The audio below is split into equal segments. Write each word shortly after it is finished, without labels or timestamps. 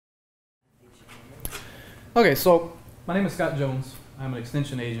Okay, so my name is Scott Jones. I'm an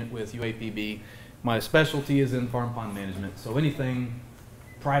extension agent with UAPB. My specialty is in farm pond management, so anything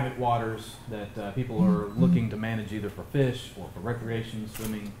private waters that people are looking to manage either for fish or for recreation,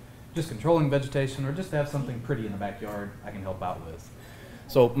 swimming, just controlling vegetation, or just to have something pretty in the backyard, I can help out with.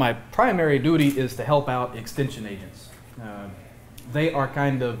 So my primary duty is to help out extension agents. They are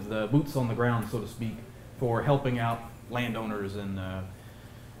kind of the boots on the ground, so to speak, for helping out landowners and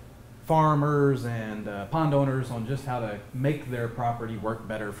farmers and pond owners on just how to make their property work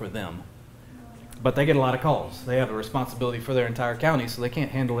better for them. But they get a lot of calls. They have a responsibility for their entire county, so they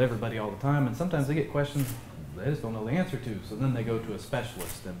can't handle everybody all the time, and sometimes they get questions they just don't know the answer to, so then they go to a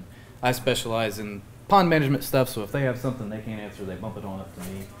specialist. And I specialize in pond management stuff, so if they have something they can't answer, they bump it on up to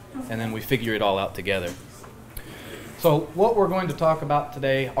me, and then we figure it all out together. So what we're going to talk about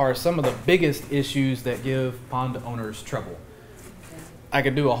today are some of the biggest issues that give pond owners trouble. I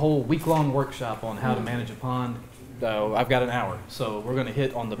could do a whole week-long workshop on how to manage a pond. I've got an hour, so we're going to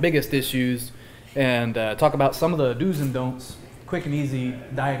hit on the biggest issues and talk about some of the do's and don'ts, quick and easy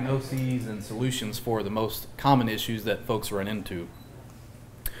diagnoses and solutions for the most common issues that folks run into.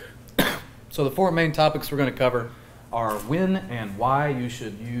 So the four main topics we're going to cover are when and why you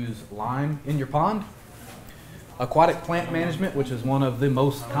should use lime in your pond, aquatic plant management, which is one of the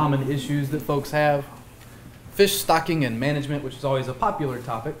most common issues that folks have, fish stocking and management, which is always a popular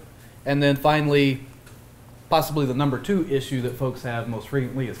topic, and then finally, possibly the number 2 issue that folks have most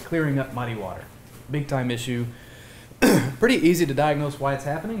frequently is clearing up muddy water. Big time issue. Pretty easy to diagnose why it's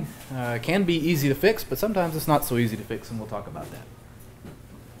happening. Can be easy to fix, but sometimes it's not so easy to fix, and we'll talk about that.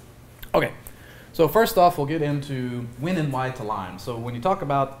 Okay, so first off, we'll get into when and why to lime. So when you talk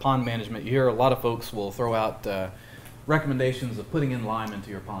about pond management, you hear a lot of folks will throw out recommendations of putting in lime into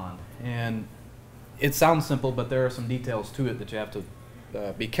your pond. And it sounds simple, but there are some details to it that you have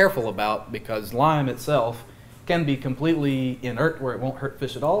to be careful about, because lime itself can be completely inert where it won't hurt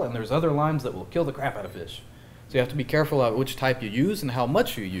fish at all, and there's other limes that will kill the crap out of fish. So you have to be careful about which type you use and how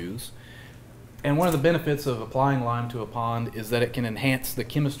much you use. And one of the benefits of applying lime to a pond is that it can enhance the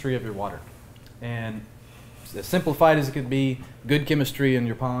chemistry of your water. And as simplified as it could be, good chemistry in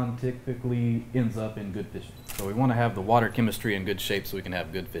your pond typically ends up in good fishing. So we want to have the water chemistry in good shape so we can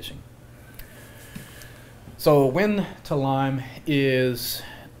have good fishing. So when to lime is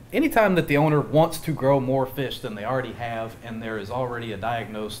anytime that the owner wants to grow more fish than they already have, and there is already a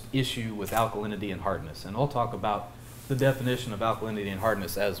diagnosed issue with alkalinity and hardness. And I'll talk about the definition of alkalinity and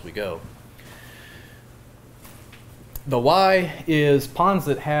hardness as we go. The why is ponds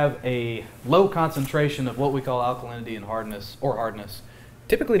that have a low concentration of what we call alkalinity and hardness,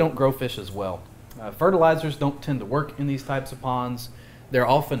 typically don't grow fish as well. Fertilizers don't tend to work in these types of ponds. They're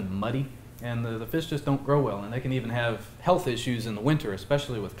often muddy, and the fish just don't grow well, and they can even have health issues in the winter,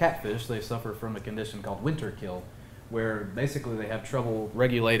 especially with catfish. They suffer from a condition called winter kill, where basically they have trouble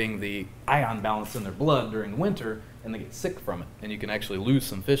regulating the ion balance in their blood during the winter, and they get sick from it, and you can actually lose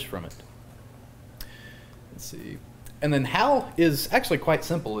some fish from it. Let's see. And then how is actually quite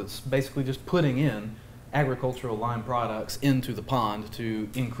simple. It's basically just putting in agricultural lime products into the pond to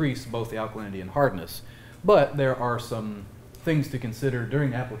increase both the alkalinity and hardness. But there are some things to consider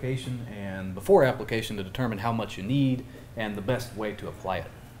during application and before application to determine how much you need and the best way to apply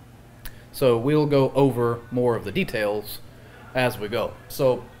it. So we'll go over more of the details as we go.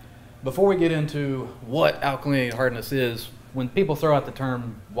 So before we get into what alkalinity and hardness is, when people throw out the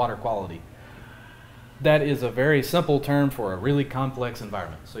term water quality, that is a very simple term for a really complex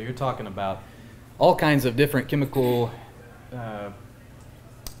environment. So you're talking about all kinds of different chemical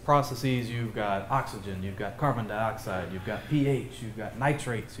processes. You've got oxygen, you've got carbon dioxide, you've got pH, you've got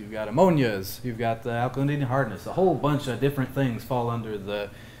nitrates, you've got ammonias, you've got the alkalinity and hardness. A whole bunch of different things fall under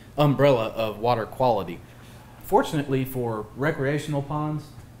the umbrella of water quality. Fortunately for recreational ponds,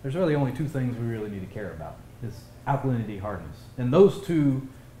 there's really only 2 things we really need to care about. It's alkalinity, hardness. And those 2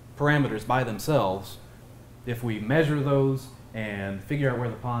 parameters by themselves, if we measure those and figure out where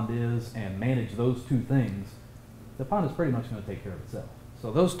the pond is and manage those 2 things, the pond is pretty much going to take care of itself.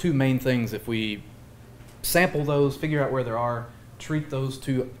 So those 2 main things, if we sample those, figure out where they are, treat those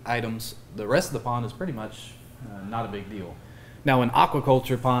 2 items, the rest of the pond is pretty much not a big deal. Now in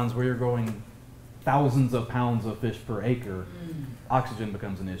aquaculture ponds where you're growing thousands of pounds of fish per acre, oxygen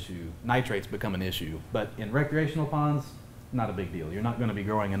becomes an issue, nitrates become an issue. But in recreational ponds, not a big deal. You're not going to be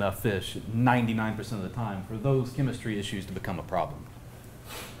growing enough fish 99% of the time for those chemistry issues to become a problem.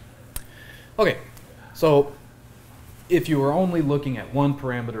 Okay, so if you were only looking at one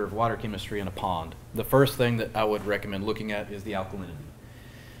parameter of water chemistry in a pond, the first thing that I would recommend looking at is the alkalinity.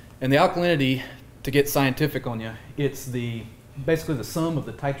 And the alkalinity, to get scientific on you, it's basically the sum of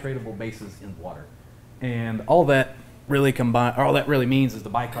the titratable bases in water. And all that really means is the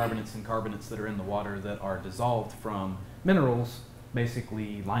bicarbonates and carbonates that are in the water that are dissolved from minerals,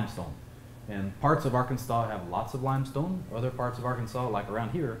 basically limestone. And parts of Arkansas have lots of limestone. Other parts of Arkansas, like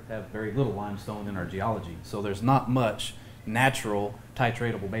around here, have very little limestone in our geology. So there's not much natural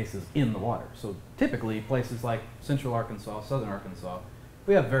titratable bases in the water. So typically places like central Arkansas, southern Arkansas,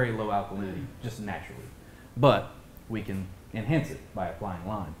 we have very low alkalinity just naturally. But we can enhance it by applying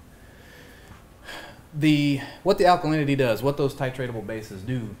lime. What the alkalinity does, what those titratable bases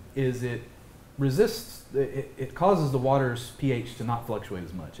do, is it causes the water's pH to not fluctuate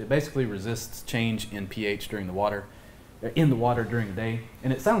as much. It basically resists change in pH during the water, in the water during the day.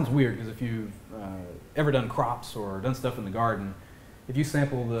 And it sounds weird because if you've ever done crops or done stuff in the garden, if you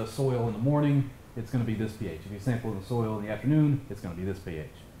sample the soil in the morning, it's going to be this pH. If you sample the soil in the afternoon, it's going to be this pH.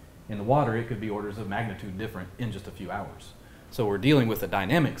 In the water, it could be orders of magnitude different in just a few hours. So we're dealing with a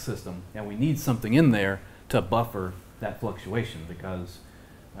dynamic system, and we need something in there to buffer that fluctuation, because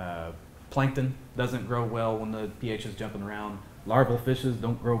plankton doesn't grow well when the pH is jumping around. Larval fishes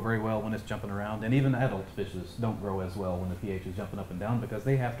don't grow very well when it's jumping around, and even adult fishes don't grow as well when the pH is jumping up and down, because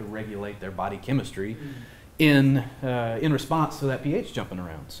they have to regulate their body chemistry in response to that pH jumping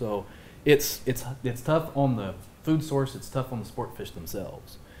around. So it's tough on the food source, it's tough on the sport fish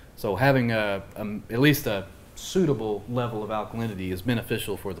themselves. So having at least a suitable level of alkalinity is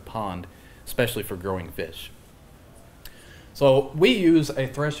beneficial for the pond, especially for growing fish. So we use a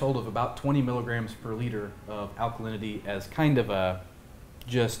threshold of about 20 milligrams per liter of alkalinity as kind of a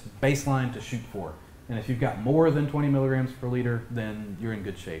just baseline to shoot for. And if you've got more than 20 milligrams per liter, then you're in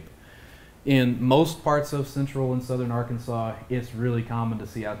good shape. In most parts of central and southern Arkansas, it's really common to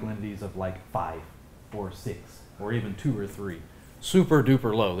see alkalinities of like 5 or 6 or even 2 or 3. Super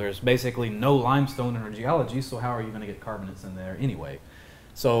duper low. There's basically no limestone in our geology, so how are you going to get carbonates in there anyway?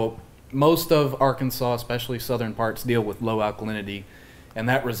 So most of Arkansas, especially southern parts, deal with low alkalinity, and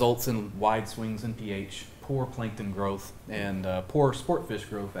that results in wide swings in pH, poor plankton growth, and poor sport fish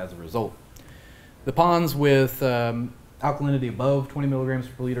growth as a result. The ponds with alkalinity above 20 milligrams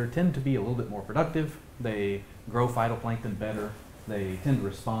per liter tend to be a little bit more productive. They grow phytoplankton better. They tend to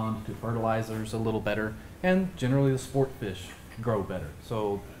respond to fertilizers a little better, and generally the sport fish grow better.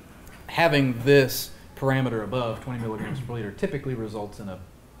 So having this parameter above 20 milligrams per liter typically results in a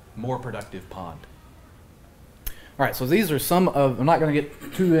more productive pond. All right, so these are some of, I'm not going to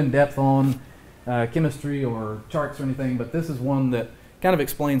get too in-depth on chemistry or charts or anything, but this is one that kind of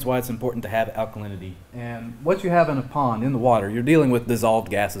explains why it's important to have alkalinity. And what you have in a pond, in the water, you're dealing with dissolved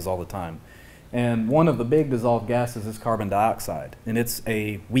gases all the time. And one of the big dissolved gases is carbon dioxide, and it's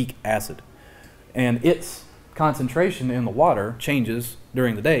a weak acid. And its concentration in the water changes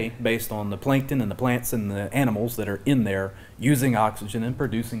during the day based on the plankton and the plants and the animals that are in there using oxygen and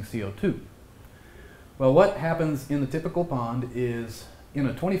producing CO2. Well, what happens in the typical pond is in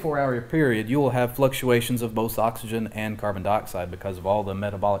a 24-hour period, you will have fluctuations of both oxygen and carbon dioxide because of all the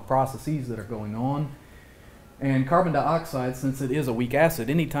metabolic processes that are going on. And carbon dioxide, since it is a weak acid,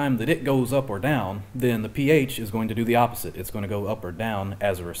 anytime that it goes up or down, then the pH is going to do the opposite. It's going to go up or down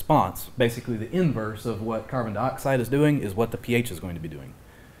as a response. Basically, the inverse of what carbon dioxide is doing is what the pH is going to be doing.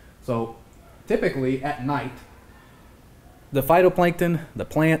 So typically at night, the phytoplankton, the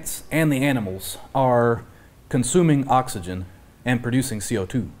plants, and the animals are consuming oxygen and producing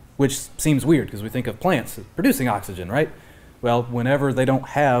CO2, which seems weird because we think of plants producing oxygen, right? Well, whenever they don't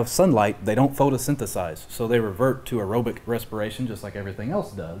have sunlight, they don't photosynthesize, so they revert to aerobic respiration just like everything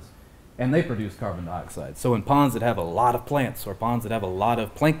else does, and they produce carbon dioxide. So in ponds that have a lot of plants or ponds that have a lot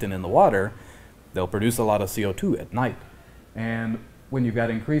of plankton in the water, they'll produce a lot of CO2 at night. And when you've got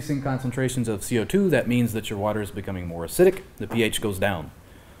increasing concentrations of CO2, that means that your water is becoming more acidic, the pH goes down.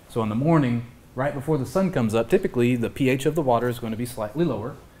 So in the morning, right before the sun comes up, typically the pH of the water is going to be slightly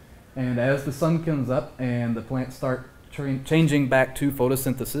lower, and as the sun comes up and the plants start changing back to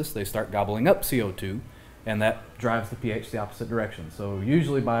photosynthesis, they start gobbling up CO2, and that drives the pH the opposite direction. So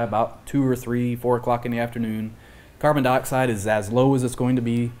usually by about 2 or 3, 4 o'clock in the afternoon, carbon dioxide is as low as it's going to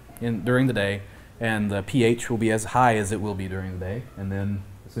be during the day, and the pH will be as high as it will be during the day, and then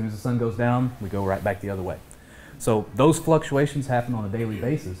as soon as the sun goes down, we go right back the other way. So those fluctuations happen on a daily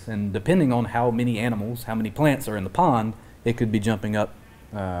basis, and depending on how many animals, how many plants are in the pond, it could be jumping up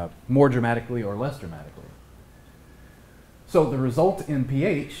more dramatically or less dramatically. So the result in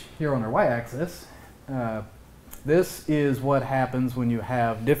pH here on our y-axis, this is what happens when you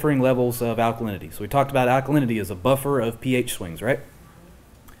have differing levels of alkalinity. So we talked about alkalinity as a buffer of pH swings, right?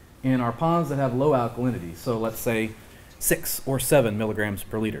 In our ponds that have low alkalinity, so let's say 6 or 7 milligrams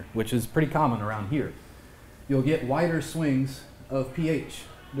per liter, which is pretty common around here, you'll get wider swings of pH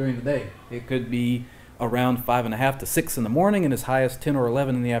during the day. It could be around 5.5 to 6 in the morning and as high as 10 or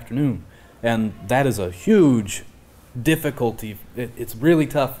 11 in the afternoon. And that is a huge difficulty. It's really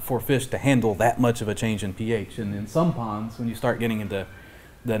tough for fish to handle that much of a change in pH. And in some ponds, when you start getting into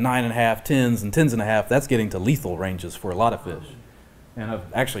the 9.5, 10s, and 10s.5, that's getting to lethal ranges for a lot of fish. And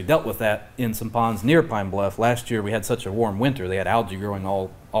I've actually dealt with that in some ponds near Pine Bluff. Last year we had such a warm winter, they had algae growing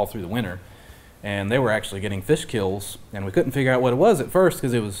all through the winter. And they were actually getting fish kills, and we couldn't figure out what it was at first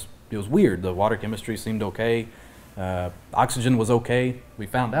because it was weird. The water chemistry seemed okay. Oxygen was okay. We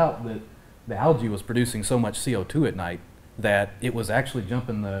found out that the algae was producing so much CO2 at night that it was actually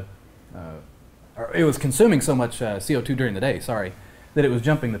jumping or it was consuming so much CO2 during the day, sorry, that it was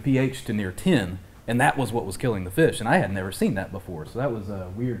jumping the pH to near 10, and that was what was killing the fish. And I had never seen that before, so that was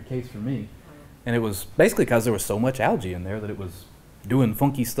a weird case for me. And it was basically because there was so much algae in there that it was doing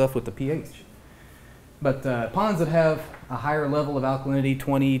funky stuff with the pH. But ponds that have a higher level of alkalinity,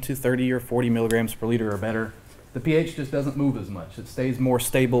 20 to 30 or 40 milligrams per liter or better, the pH just doesn't move as much. It stays more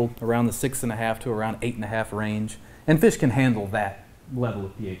stable around the 6.5 to around 8.5 range, and fish can handle that level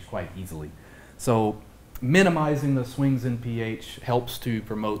of pH quite easily. So minimizing the swings in pH helps to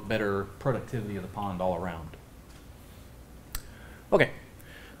promote better productivity of the pond all around. Okay,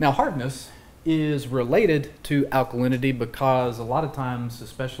 now hardness is related to alkalinity because a lot of times,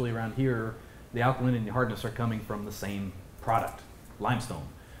 especially around here, the alkalinity and hardness are coming from the same product, limestone.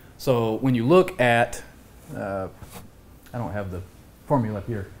 So when you look at, I don't have the formula up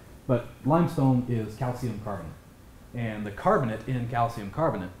here, but limestone is calcium carbonate. And the carbonate in calcium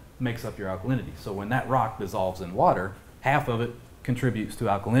carbonate makes up your alkalinity. So when that rock dissolves in water, half of it contributes to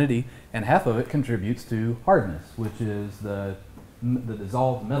alkalinity and half of it contributes to hardness, which is the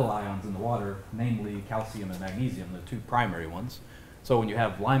dissolved metal ions in the water, namely calcium and magnesium, the two primary ones. So when you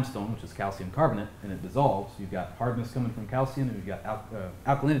have limestone, which is calcium carbonate, and it dissolves, you've got hardness coming from calcium and you've got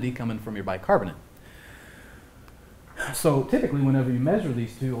alkalinity coming from your bicarbonate. So typically whenever you measure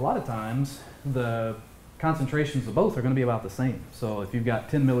these two, a lot of times the concentrations of both are going to be about the same. So if you've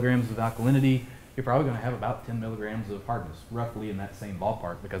got 10 milligrams of alkalinity, you're probably going to have about 10 milligrams of hardness, roughly in that same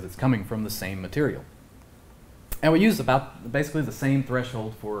ballpark, because it's coming from the same material. And we use about basically the same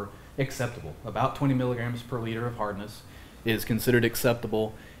threshold for acceptable. About 20 milligrams per liter of hardness is considered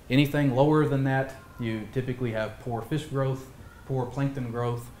acceptable. Anything lower than that, you typically have poor fish growth, poor plankton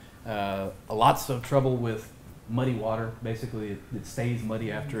growth, lots of trouble with muddy water. Basically, it stays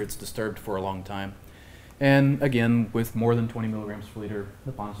muddy after it's disturbed for a long time. And again, with more than 20 milligrams per liter,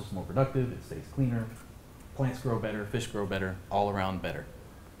 the pond's just more productive, it stays cleaner, plants grow better, fish grow better, all around better.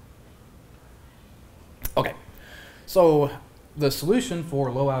 Okay, so the solution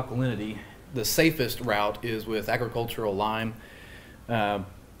for low alkalinity, the safest route is with agricultural lime.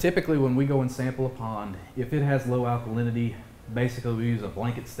 Typically when we go and sample a pond, if it has low alkalinity, basically we use a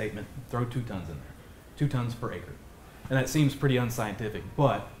blanket statement, throw 2 tons in there, 2 tons per acre. And that seems pretty unscientific,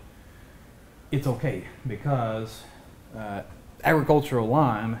 but it's okay because agricultural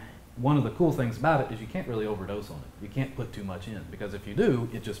lime, one of the cool things about it is you can't really overdose on it. You can't put too much in because if you do,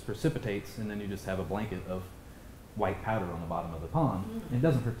 it just precipitates and then you just have a blanket of white powder on the bottom of the pond and it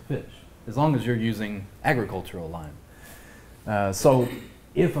doesn't hurt the fish as long as you're using agricultural lime. So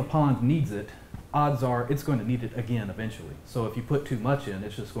if a pond needs it, odds are it's going to need it again eventually. So if you put too much in,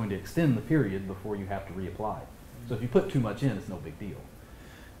 it's just going to extend the period before you have to reapply. So if you put too much in, it's no big deal.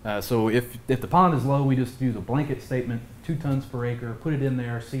 So if the pond is low, we just use a blanket statement, 2 tons per acre, put it in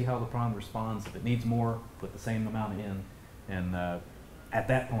there, see how the pond responds. If it needs more, put the same amount in, and at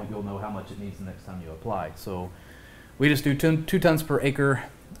that point you'll know how much it needs the next time you apply. So we just do 2 tons per acre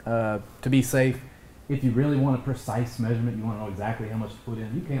to be safe. If you really want a precise measurement, you want to know exactly how much to put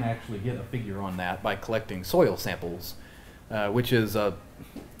in, you can actually get a figure on that by collecting soil samples, which is a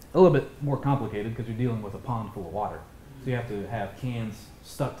little bit more complicated because you're dealing with a pond full of water. So you have to have cans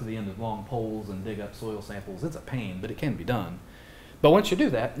stuck to the end of long poles and dig up soil samples. It's a pain, but it can be done. But once you do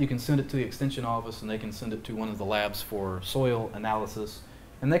that, you can send it to the extension office and they can send it to one of the labs for soil analysis,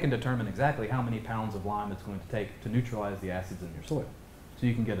 and they can determine exactly how many pounds of lime it's going to take to neutralize the acids in your soil. So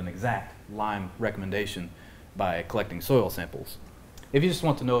you can get an exact lime recommendation by collecting soil samples. If you just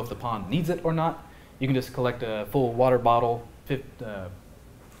want to know if the pond needs it or not, you can just collect a full water bottle,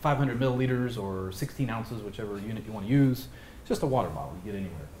 500 milliliters or 16 ounces, whichever unit you want to use. It's just a water bottle you get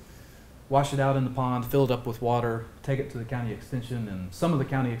anywhere. Wash it out in the pond, fill it up with water, take it to the county extension, and some of the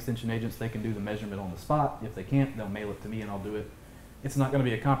county extension agents, they can do the measurement on the spot. If they can't, they'll mail it to me and I'll do it. It's not going to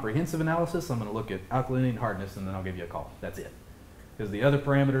be a comprehensive analysis. I'm going to look at alkalinity and hardness and then I'll give you a call. That's it. Because the other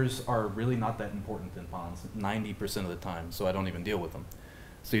parameters are really not that important in ponds 90% of the time, so I don't even deal with them.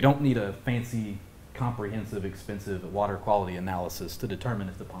 So you don't need a fancy, comprehensive, expensive water quality analysis to determine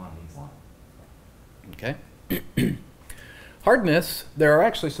if the pond needs lime. Okay. Hardness, there are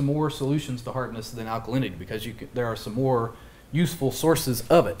actually some more solutions to hardness than alkalinity because there are some more useful sources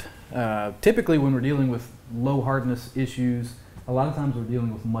of it. Typically when we're dealing with low hardness issues, a lot of times we're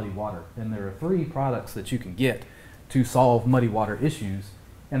dealing with muddy water, and there are 3 products that you can get to solve muddy water issues,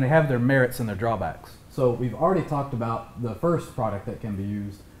 and they have their merits and their drawbacks. So we've already talked about the first product that can be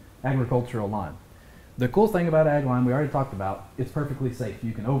used, agricultural lime. The cool thing about ag lime, we already talked about, it's perfectly safe.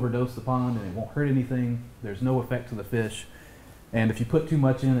 You can overdose the pond and it won't hurt anything. There's no effect to the fish. And if you put too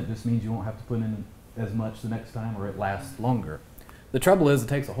much in, it just means you won't have to put in as much the next time, or it lasts longer. The trouble is it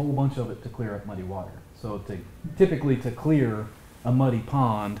takes a whole bunch of it to clear up muddy water. So typically to clear a muddy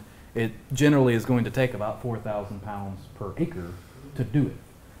pond, it generally is going to take about 4,000 pounds per acre to do it.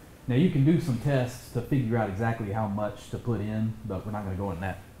 Now you can do some tests to figure out exactly how much to put in, but we're not going to go in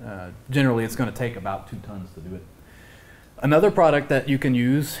that. Generally it's going to take about 2 tons to do it. Another product that you can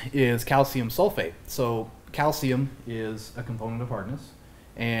use is calcium sulfate. So calcium is a component of hardness,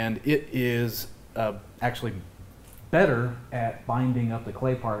 and it is actually better at binding up the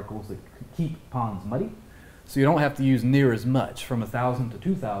clay particles that keep ponds muddy. So you don't have to use near as much, from 1,000 to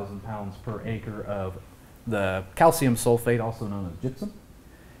 2,000 pounds per acre of the calcium sulfate, also known as gypsum.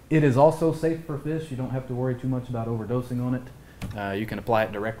 It is also safe for fish. You don't have to worry too much about overdosing on it. You can apply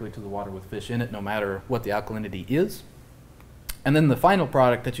it directly to the water with fish in it, no matter what the alkalinity is. And then the final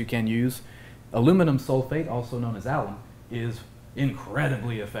product that you can use, aluminum sulfate, also known as alum, is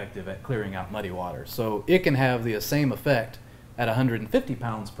incredibly effective at clearing out muddy water. So it can have the same effect at 150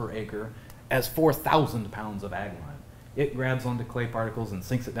 pounds per acre as 4,000 pounds of ag lime. It grabs onto clay particles and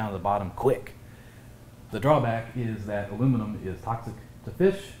sinks it down to the bottom quick. The drawback is that aluminum is toxic to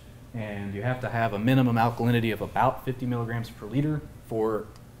fish, and you have to have a minimum alkalinity of about 50 milligrams per liter for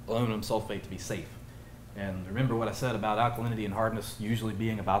aluminum sulfate to be safe. And remember what I said about alkalinity and hardness usually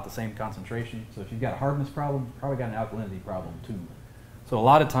being about the same concentration. So if you've got a hardness problem, you've probably got an alkalinity problem too. So a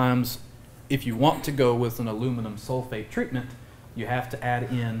lot of times, if you want to go with an aluminum sulfate treatment, you have to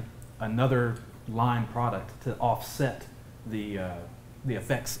add in another lime product to offset the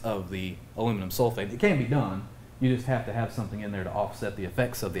effects of the aluminum sulfate. It can be done. You just have to have something in there to offset the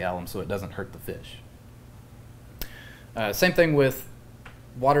effects of the alum so it doesn't hurt the fish. Same thing with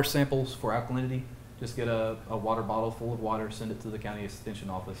water samples for alkalinity. Just get a water bottle full of water, send it to the county extension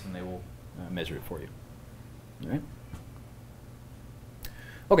office, and they will measure it for you. All right?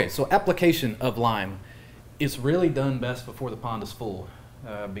 Okay, so application of lime. It's really done best before the pond is full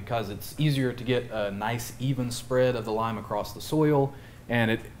because it's easier to get a nice even spread of the lime across the soil,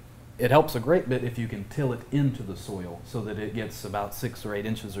 and it helps a great bit if you can till it into the soil so that it gets about 6 or 8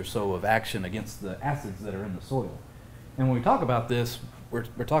 inches or so of action against the acids that are in the soil. And when we talk about this, we're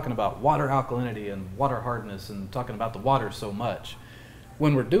talking about water alkalinity and water hardness and talking about the water so much.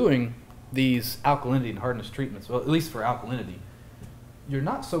 When we're doing these alkalinity and hardness treatments, well, at least for alkalinity, you're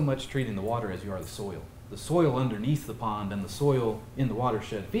not so much treating the water as you are the soil. The soil underneath the pond and the soil in the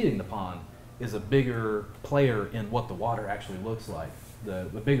watershed feeding the pond is a bigger player in what the water actually looks like. The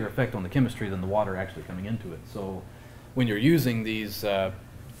bigger effect on the chemistry than the water actually coming into it. So when you're using these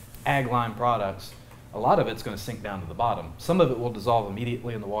ag lime products, a lot of it's going to sink down to the bottom. Some of it will dissolve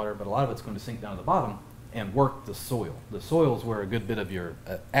immediately in the water, but a lot of it's going to sink down to the bottom and work the soil. The soil is where a good bit of your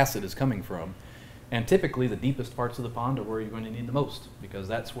acid is coming from. And typically the deepest parts of the pond are where you're going to need the most, because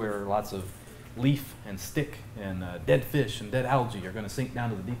that's where lots of leaf and stick and dead fish and dead algae are going to sink down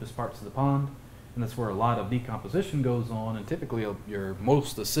to the deepest parts of the pond. And that's where a lot of decomposition goes on, and typically your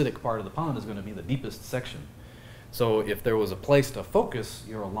most acidic part of the pond is going to be the deepest section. So if there was a place to focus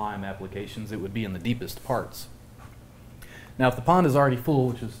your lime applications, it would be in the deepest parts. Now if the pond is already full,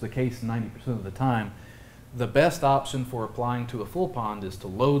 which is the case 90% of the time, the best option for applying to a full pond is to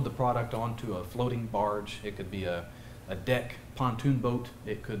load the product onto a floating barge. It could be a deck pontoon boat.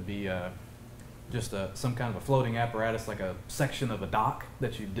 It could be just some kind of a floating apparatus, like a section of a dock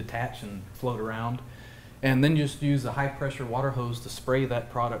that you detach and float around. And then just use a high pressure water hose to spray that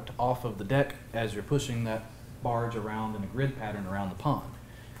product off of the deck as you're pushing that barge around in a grid pattern around the pond.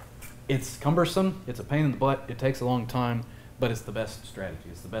 It's cumbersome, it's a pain in the butt, it takes a long time, but it's the best strategy,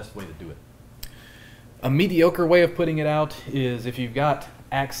 it's the best way to do it. A mediocre way of putting it out is if you've got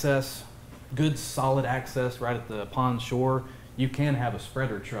access, good solid access right at the pond shore, you can have a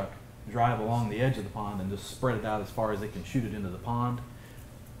spreader truck drive along the edge of the pond and just spread it out as far as they can shoot it into the pond.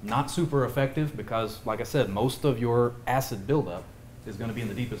 Not super effective because, like I said, most of your acid buildup is going to be in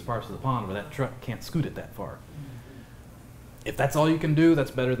the deepest parts of the pond where that truck can't scoot it that far. If that's all you can do,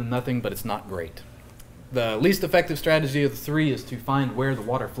 that's better than nothing, but it's not great. The least effective strategy of the 3 is to find where the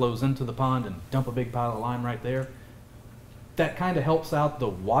water flows into the pond and dump a big pile of lime right there. That kind of helps out the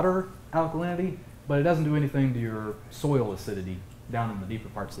water alkalinity, but it doesn't do anything to your soil acidity down in the deeper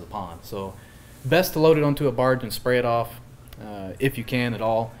parts of the pond. So best to load it onto a barge and spray it off if you can at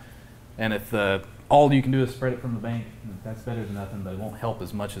all. And if all you can do is spread it from the bank, that's better than nothing, but it won't help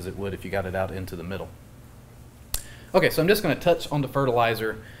as much as it would if you got it out into the middle. Okay, so I'm just going to touch on the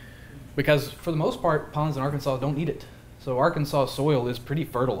fertilizer because for the most part, ponds in Arkansas don't need it. So Arkansas soil is pretty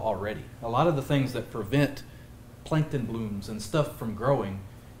fertile already. A lot of the things that prevent plankton blooms and stuff from growing,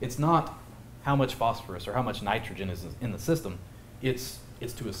 it's not how much phosphorus or how much nitrogen is in the system. It's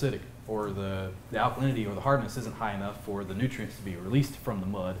too acidic, or the alkalinity or the hardness isn't high enough for the nutrients to be released from the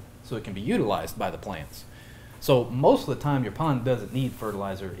mud so it can be utilized by the plants. So most of the time your pond doesn't need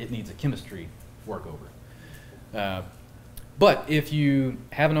fertilizer, it needs a chemistry workover. But if you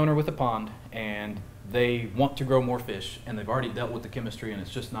have an owner with a pond and they want to grow more fish and they've already dealt with the chemistry and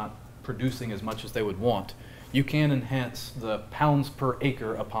it's just not producing as much as they would want, you can enhance the pounds per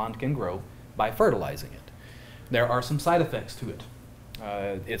acre a pond can grow by fertilizing it. There are some side effects to it.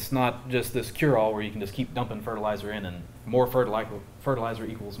 It's not just this cure-all where you can just keep dumping fertilizer in and more fertilizer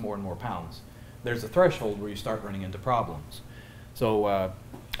equals more and more pounds. There's a threshold where you start running into problems. So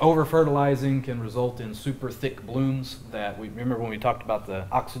over-fertilizing can result in super thick blooms that we remember when we talked about the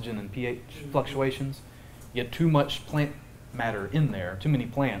oxygen and pH fluctuations. You get too much plant matter in there, too many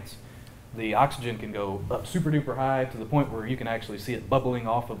plants, the oxygen can go up super duper high to the point where you can actually see it bubbling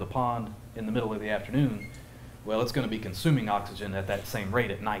off of the pond in the middle of the afternoon. Well, it's going to be consuming oxygen at that same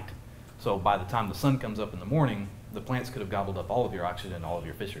rate at night. So by the time the sun comes up in the morning, the plants could have gobbled up all of your oxygen and all of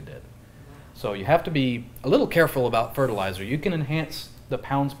your fish are dead. So you have to be a little careful about fertilizer. You can enhance the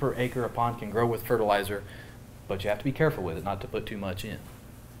pounds per acre a pond can grow with fertilizer, but you have to be careful with it, not to put too much in.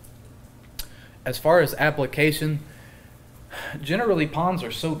 As far as application, generally ponds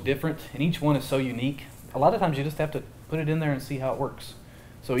are so different and each one is so unique. A lot of times you just have to put it in there and see how it works.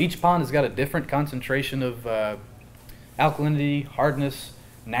 So each pond has got a different concentration of alkalinity, hardness,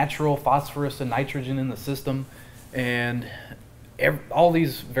 natural phosphorus and nitrogen in the system, and all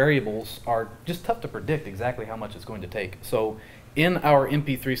these variables are just tough to predict exactly how much it's going to take. So in our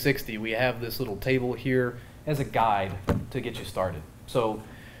MP360 we have this little table here as a guide to get you started. So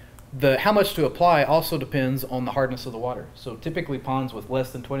how much to apply also depends on the hardness of the water. So typically ponds with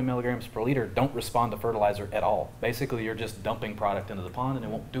less than 20 milligrams per liter don't respond to fertilizer at all. Basically you're just dumping product into the pond and it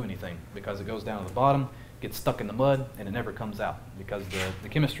won't do anything because it goes down to the bottom, gets stuck in the mud, and it never comes out because the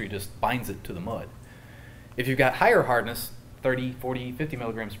chemistry just binds it to the mud. If you've got higher hardness, 30, 40, 50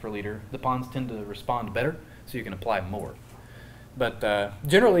 milligrams per liter, the ponds tend to respond better, so you can apply more. But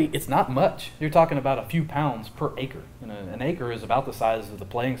generally, it's not much. You're talking about a few pounds per acre. An acre is about the size of the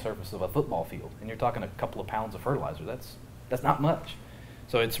playing surface of a football field, and you're talking a couple of pounds of fertilizer. That's not much.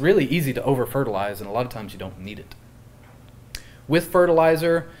 So it's really easy to over-fertilize, and a lot of times you don't need it. With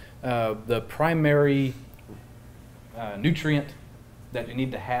fertilizer, the primary nutrient that you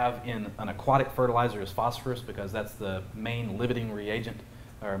need to have in an aquatic fertilizer is phosphorus, because that's the main limiting reagent,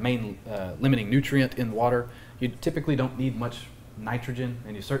 or main limiting nutrient in water. You typically don't need much nitrogen,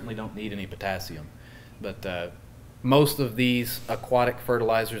 and you certainly don't need any potassium. But most of these aquatic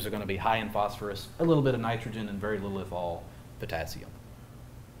fertilizers are going to be high in phosphorus, a little bit of nitrogen, and very little, if all, potassium.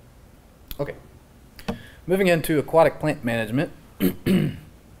 Okay, moving into aquatic plant management.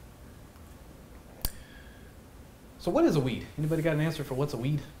 So what is a weed? Anybody got an answer for what's a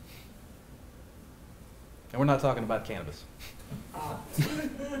weed? And we're not talking about cannabis. How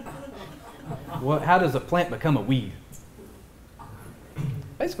does a plant become a weed?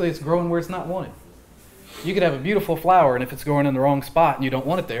 Basically, it's growing where it's not wanted. You could have a beautiful flower, and if it's growing in the wrong spot and you don't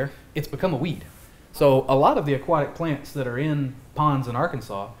want it there, it's become a weed. So a lot of the aquatic plants that are in ponds in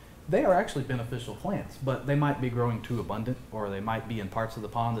Arkansas, they are actually beneficial plants, but they might be growing too abundant, or they might be in parts of the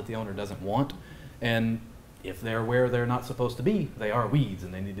pond that the owner doesn't want. And if they're where they're not supposed to be, they are weeds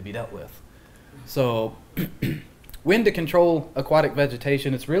and they need to be dealt with. So when to control aquatic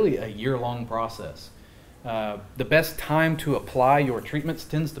vegetation, it's really a year-long process. The best time to apply your treatments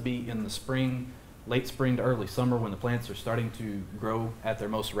tends to be in the spring, late spring to early summer, when the plants are starting to grow at their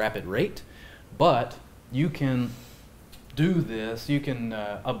most rapid rate. But you can do this, you can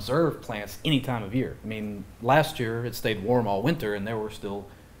observe plants any time of year. I mean, last year it stayed warm all winter and there were still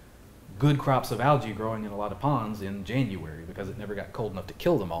good crops of algae growing in a lot of ponds in January because it never got cold enough to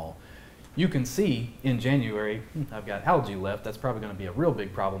kill them all. You can see in January, I've got algae left, that's probably going to be a real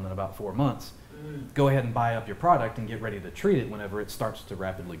big problem in about 4 months. Go ahead and buy up your product and get ready to treat it whenever it starts to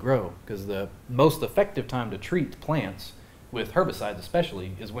rapidly grow, because the most effective time to treat plants, with herbicides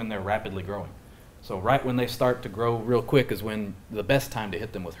especially, is when they're rapidly growing. So right when they start to grow real quick is when the best time to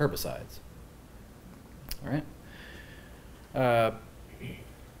hit them with herbicides. All right.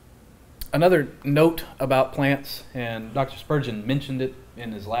 Another note about plants, and Dr. Spurgeon mentioned it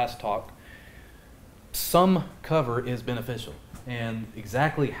in his last talk, some cover is beneficial. And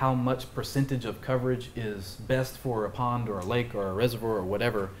exactly how much percentage of coverage is best for a pond or a lake or a reservoir or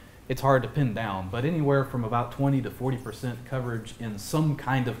whatever, it's hard to pin down. But anywhere from about 20 to 40% coverage in some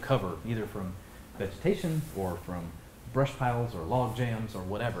kind of cover, either from vegetation or from brush piles or log jams or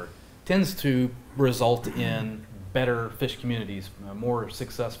whatever, tends to result in better fish communities, more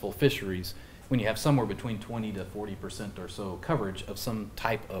successful fisheries when you have somewhere between 20 to 40% or so coverage of some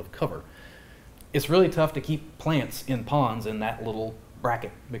type of cover. It's really tough to keep plants in ponds in that little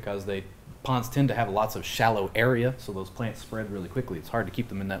bracket because ponds tend to have lots of shallow area, so those plants spread really quickly. It's hard to keep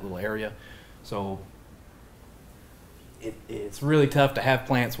them in that little area. So it's really tough to have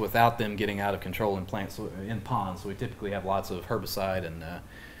plants without them getting out of control in ponds. So we typically have lots of herbicide and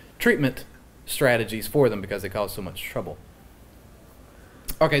treatment strategies for them because they cause so much trouble.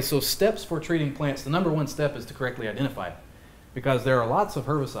 Okay, so steps for treating plants. The number one step is to correctly identify it, because there are lots of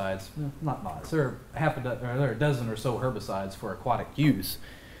herbicides, not lots, there are a dozen or so herbicides for aquatic use,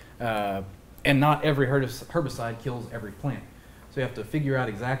 and not every herbicide kills every plant. So you have to figure out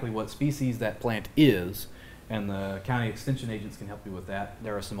exactly what species that plant is, and the county extension agents can help you with that.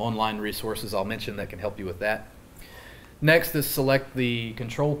 There are some online resources I'll mention that can help you with that. Next is select the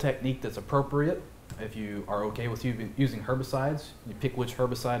control technique that's appropriate. If you are okay with using herbicides, you pick which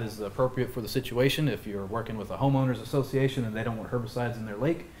herbicide is appropriate for the situation. If you're working with a homeowners association and they don't want herbicides in their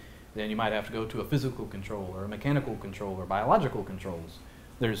lake, then you might have to go to a physical control or a mechanical control or biological controls.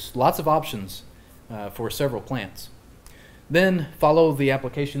 There's lots of options for several plants. Then follow the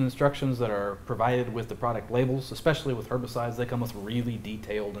application instructions that are provided with the product labels, especially with herbicides. They come with really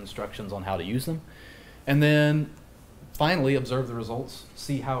detailed instructions on how to use them. And then finally, observe the results,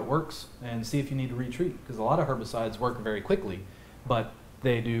 see how it works, and see if you need to retreat, because a lot of herbicides work very quickly, but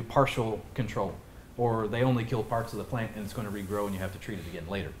they do partial control, or they only kill parts of the plant and it's going to regrow and you have to treat it again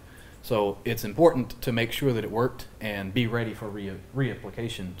later. So it's important to make sure that it worked and be ready for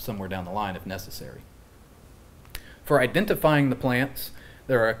reapplication somewhere down the line if necessary. For identifying the plants,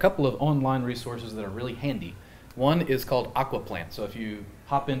 there are a couple of online resources that are really handy. One is called Aquaplant. So if you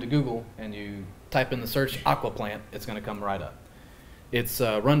hop into Google and you type in the search Aquaplant, it's going to come right up. It's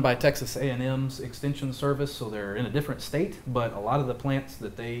run by Texas A&M's Extension Service, so they're in a different state, but a lot of the plants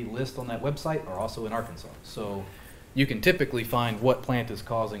that they list on that website are also in Arkansas. So you can typically find what plant is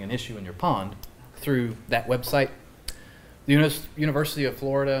causing an issue in your pond through that website. The University of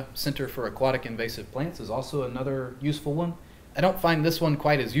Florida Center for Aquatic Invasive Plants is also another useful one. I don't find this one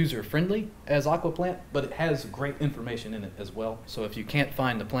quite as user-friendly as Aquaplant, but it has great information in it as well. So if you can't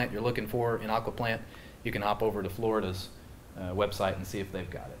find the plant you're looking for in Aquaplant, you can hop over to Florida's website and see if they've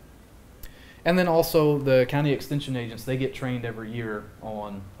got it. And then also the county extension agents, they get trained every year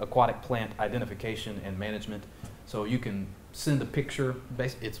on aquatic plant identification and management. So you can send a picture,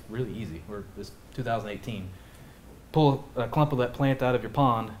 it's really easy, it's 2018. Pull a clump of that plant out of your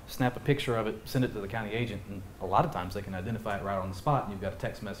pond, snap a picture of it, send it to the county agent, and a lot of times they can identify it right on the spot, and you've got a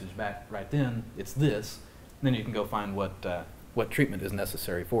text message back right then, it's this, and then you can go find what treatment is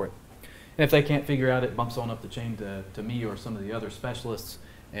necessary for it. And if they can't figure out it, bumps on up the chain to me or some of the other specialists,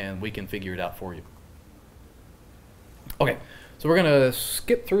 and we can figure it out for you. Okay, so we're going to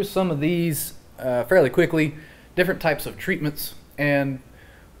skip through some of these fairly quickly, different types of treatments, and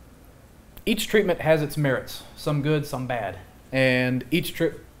each treatment has its merits, some good, some bad, and each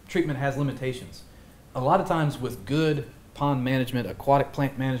treatment has limitations. A lot of times with good pond management, aquatic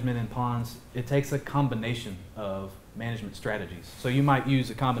plant management in ponds, it takes a combination of management strategies. So you might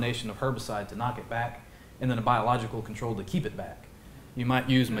use a combination of herbicide to knock it back and then a biological control to keep it back. You might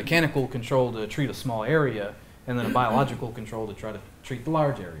use mechanical control to treat a small area and then a biological control to try to treat the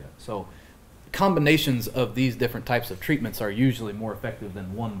large area. So combinations of these different types of treatments are usually more effective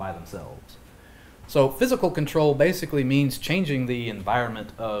than one by themselves. So physical control basically means changing the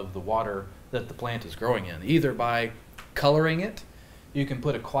environment of the water that the plant is growing in, either by coloring it. You can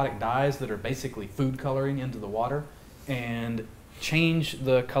put aquatic dyes that are basically food coloring into the water and change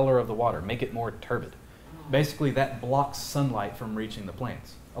the color of the water, make it more turbid. Basically that blocks sunlight from reaching the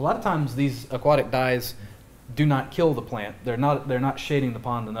plants. A lot of times these aquatic dyes do not kill the plant. They're not shading the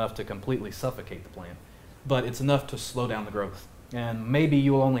pond enough to completely suffocate the plant, but it's enough to slow down the growth. And maybe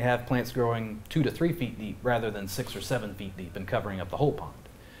you will only have plants growing 2 to 3 feet deep rather than 6 or 7 feet deep and covering up the whole pond.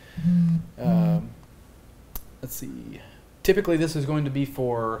 Let's see. Typically this is going to be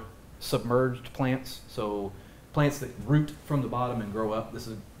for submerged plants, so plants that root from the bottom and grow up.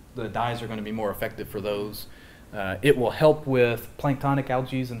 The dyes are going to be more effective for those. It will help with planktonic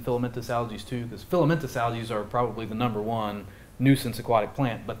algae and filamentous algae too, because filamentous algae are probably the #1 nuisance aquatic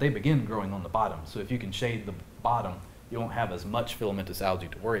plant, but they begin growing on the bottom. So if you can shade the bottom, you won't have as much filamentous algae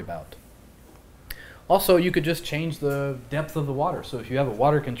to worry about. Also, you could just change the depth of the water. So if you have a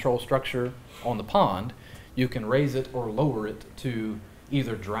water control structure on the pond, you can raise it or lower it to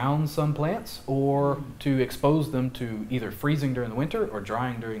either drown some plants or to expose them to either freezing during the winter or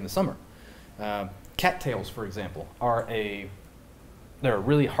drying during the summer. Cattails, for example, they're a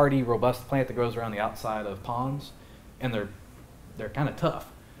really hardy, robust plant that grows around the outside of ponds, and they're kind of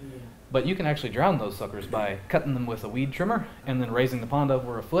tough. Yeah. But you can actually drown those suckers by cutting them with a weed trimmer and then raising the pond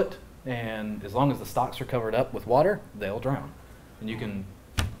over a foot, and as long as the stalks are covered up with water, they'll drown. And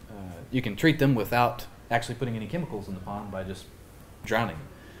you can treat them without actually putting any chemicals in the pond by just drowning.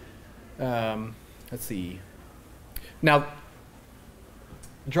 Let's see. Now,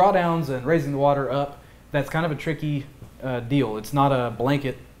 drawdowns and raising the water up, that's kind of a tricky deal. It's not a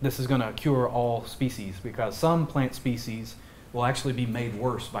blanket, this is going to cure all species, because some plant species will actually be made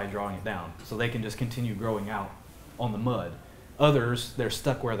worse by drawing it down. So they can just continue growing out on the mud. Others, they're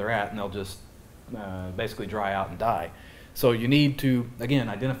stuck where they're at and they'll just basically dry out and die. So you need to, again,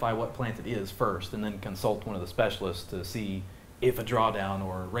 identify what plant it is first and then consult one of the specialists to see if a drawdown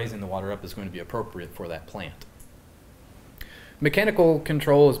or raising the water up is going to be appropriate for that plant. Mechanical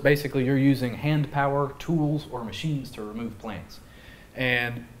control is basically you're using hand power, tools, or machines to remove plants.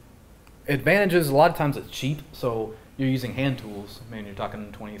 And advantages, a lot of times it's cheap, so you're using hand tools. I mean, you're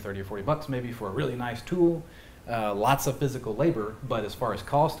talking 20, 30, or 40 bucks maybe for a really nice tool. Lots of physical labor, but as far as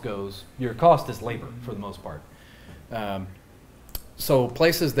cost goes, your cost is labor for the most part. So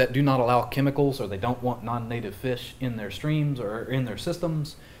places that do not allow chemicals or they don't want non-native fish in their streams or in their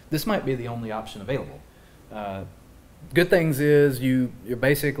systems, this might be the only option available. Good things is you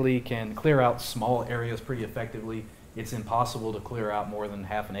basically can clear out small areas pretty effectively. It's impossible to clear out more than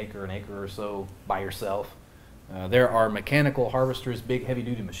half an acre or so by yourself. There are mechanical harvesters, big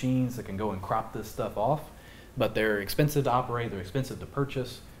heavy-duty machines that can go and crop this stuff off, but they're expensive to operate, they're expensive to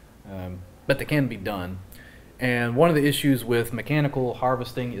purchase, but they can be done. And one of the issues with mechanical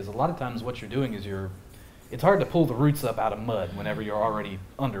harvesting is a lot of times what you're doing is it's hard to pull the roots up out of mud whenever you're already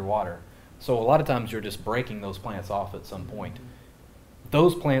underwater. So a lot of times you're just breaking those plants off at some point.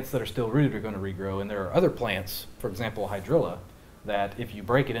 Those plants that are still rooted are going to regrow, and there are other plants, for example hydrilla, that if you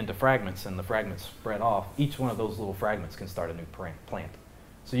break it into fragments and the fragments spread off, each one of those little fragments can start a new plant.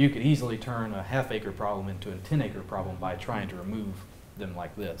 So you could easily turn a half-acre problem into a 10-acre problem by trying to remove them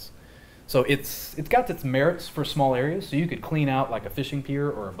like this. So it's got its merits for small areas, so you could clean out like a fishing pier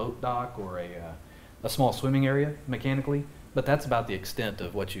or a boat dock or a small swimming area mechanically, but that's about the extent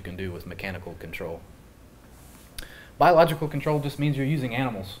of what you can do with mechanical control. Biological control just means you're using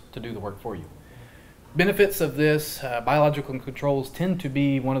animals to do the work for you. Benefits of this, biological controls tend to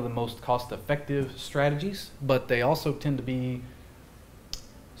be one of the most cost-effective strategies, but they also tend to be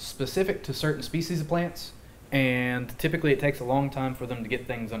specific to certain species of plants, and typically it takes a long time for them to get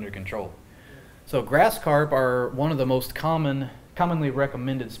things under control. So grass carp are one of the most commonly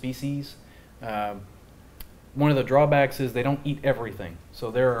recommended species. One of the drawbacks is they don't eat everything.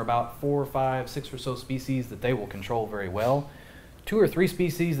 So there are about 4 or 5, 6 or so species that they will control very well. 2 or 3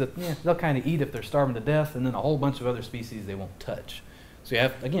 species that they'll kind of eat if they're starving to death, and then a whole bunch of other species they won't touch. So you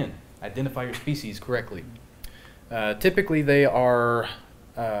have, again, identify your species correctly. Typically they are,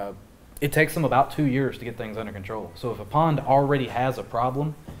 it takes them about 2 years to get things under control. So if a pond already has a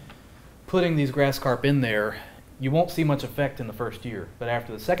problem, putting these grass carp in there, you won't see much effect in the first year, but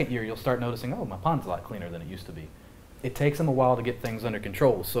after the second year you'll start noticing, oh, my pond's a lot cleaner than it used to be. It takes them a while to get things under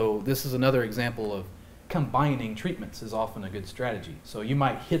control. So this is another example of combining treatments is often a good strategy. So you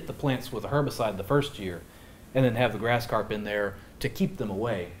might hit the plants with a herbicide the first year and then have the grass carp in there to keep them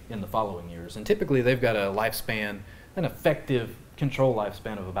away in the following years. And typically they've got a lifespan, an effective control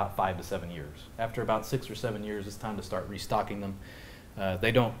lifespan of about 5 to 7 years. After about 6 or 7 years, it's time to start restocking them.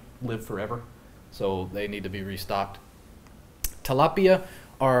 They don't live forever, so they need to be restocked. Tilapia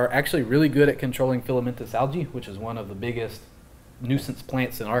are actually really good at controlling filamentous algae, which is one of the biggest nuisance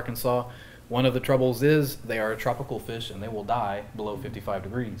plants in Arkansas. One of the troubles is they are a tropical fish and they will die below 55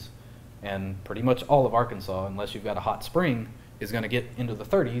 degrees. And pretty much all of Arkansas, unless you've got a hot spring, is going to get into the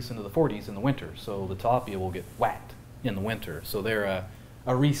 30s, into the 40s in the winter. So the tilapia will get whacked in the winter. So they're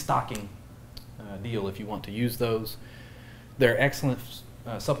a restocking deal if you want to use those. They're excellent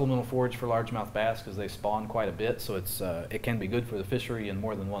supplemental forage for largemouth bass because they spawn quite a bit, so it can be good for the fishery in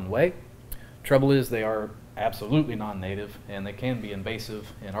more than one way. Trouble is they are absolutely non-native and they can be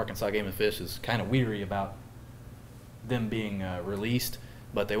invasive, and Arkansas Game and Fish is kind of weary about them being released,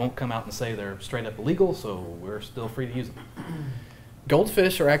 but they won't come out and say they're straight up illegal, so we're still free to use them.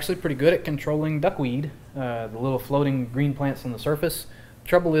 Goldfish are actually pretty good at controlling duckweed, the little floating green plants on the surface.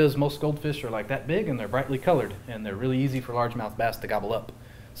 Trouble is, most goldfish are like that big and they're brightly colored and they're really easy for largemouth bass to gobble up.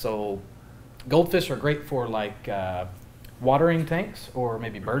 So goldfish are great for like watering tanks or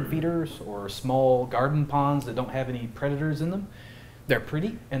maybe bird feeders or small garden ponds that don't have any predators in them. They're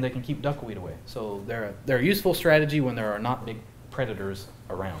pretty and they can keep duckweed away. So they're a useful strategy when there are not big predators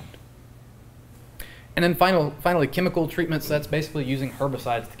around. And then finally, chemical treatments. That's basically using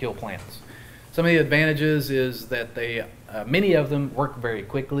herbicides to kill plants. Some of the advantages is that many of them work very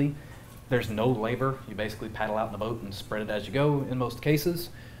quickly. There's no labor. You basically paddle out in the boat and spread it as you go in most cases.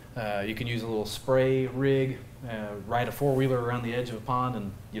 You can use a little spray rig, ride a four-wheeler around the edge of a pond,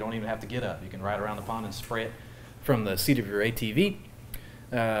 and you don't even have to get up. You can ride around the pond and spray it from the seat of your ATV.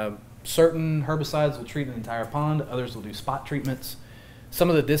 Certain herbicides will treat an entire pond. Others will do spot treatments. Some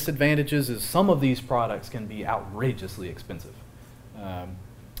of the disadvantages is some of these products can be outrageously expensive.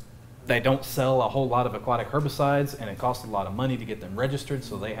 They don't sell a whole lot of aquatic herbicides, and it costs a lot of money to get them registered,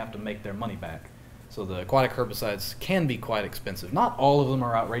 so they have to make their money back. So the aquatic herbicides can be quite expensive. Not all of them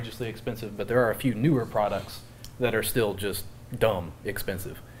are outrageously expensive, but there are a few newer products that are still just dumb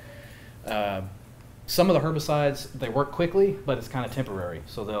expensive. Some of the herbicides, they work quickly, but it's kind of temporary.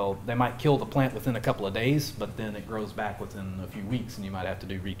 So they might kill the plant within a couple of days, but then it grows back within a few weeks, and you might have to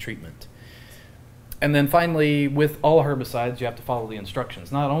do retreatment. And then finally, with all herbicides, you have to follow the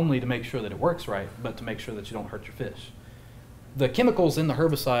instructions, not only to make sure that it works right, but to make sure that you don't hurt your fish. The chemicals in the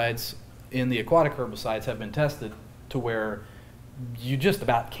herbicides, in the aquatic herbicides, have been tested to where you just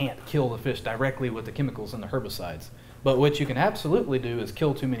about can't kill the fish directly with the chemicals in the herbicides. But what you can absolutely do is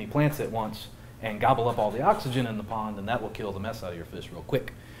kill too many plants at once and gobble up all the oxygen in the pond, and that will kill the mess out of your fish real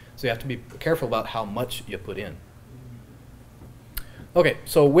quick. So you have to be careful about how much you put in. Okay,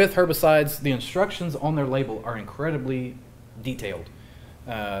 so with herbicides, the instructions on their label are incredibly detailed.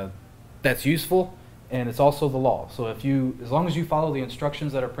 That's useful, and it's also the law. So as long as you follow the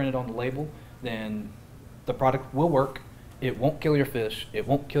instructions that are printed on the label, then the product will work. It won't kill your fish. It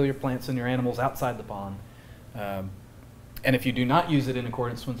won't kill your plants and your animals outside the pond. And if you do not use it in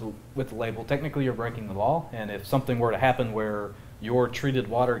accordance with the label, technically you're breaking the law. And if something were to happen where your treated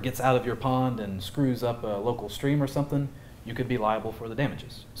water gets out of your pond and screws up a local stream or something, you could be liable for the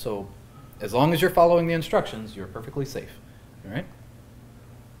damages. So as long as you're following the instructions, you're perfectly safe. All right?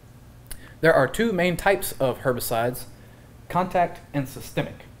 There are two main types of herbicides, contact and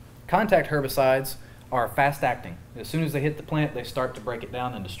systemic. Contact herbicides are fast acting. As soon as they hit the plant, they start to break it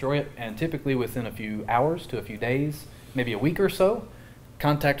down and destroy it, and typically within a few hours to a few days, maybe a week or so,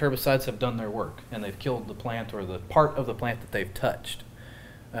 contact herbicides have done their work and they've killed the plant or the part of the plant that they've touched.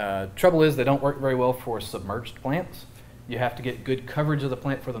 Trouble is they don't work very well for submerged plants. You have to get good coverage of the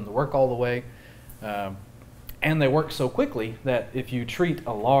plant for them to work all the way. And they work so quickly that if you treat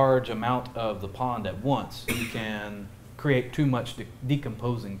a large amount of the pond at once, you can create too much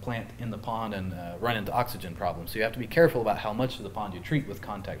decomposing plant in the pond and run into oxygen problems. So you have to be careful about how much of the pond you treat with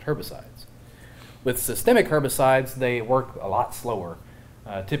contact herbicides. With systemic herbicides, they work a lot slower.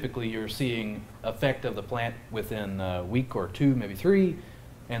 Typically, you're seeing effect of the plant within a week or two, maybe 3,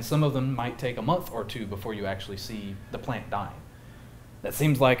 and some of them might take a month or 2 before you actually see the plant dying. That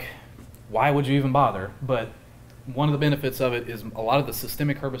seems like, why would you even bother? But one of the benefits of it is a lot of the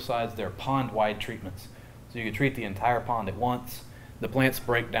systemic herbicides, they're pond-wide treatments. So you can treat the entire pond at once. The plants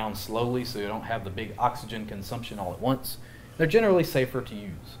break down slowly, so you don't have the big oxygen consumption all at once. They're generally safer to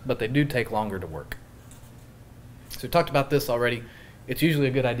use, but they do take longer to work. So we talked about this already. It's usually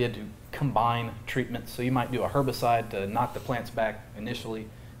a good idea to combine treatments. So you might do a herbicide to knock the plants back initially,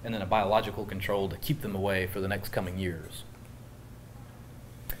 and then a biological control to keep them away for the next coming years.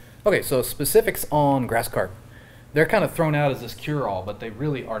 Okay, so specifics on grass carp. They're kind of thrown out as this cure-all, but they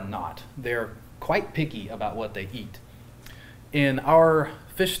really are not. They're quite picky about what they eat. In our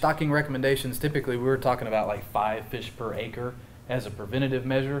fish stocking recommendations, typically we were talking about like 5 fish per acre as a preventative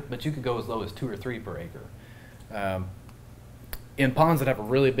measure, but you could go as low as 2 or 3 per acre. In ponds that have a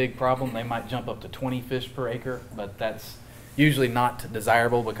really big problem, they might jump up to 20 fish per acre, but that's usually not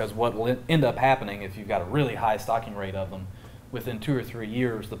desirable because what will end up happening if you've got a really high stocking rate of them, within 2 or 3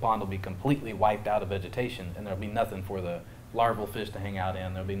 years, the pond will be completely wiped out of vegetation, and there'll be nothing for the larval fish to hang out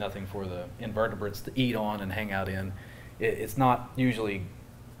in. There'll be nothing for the invertebrates to eat on and hang out in. It's not usually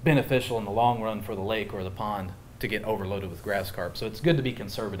beneficial in the long run for the lake or the pond to get overloaded with grass carp, so it's good to be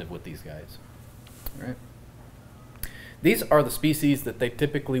conservative with these guys. All right. These are the species that they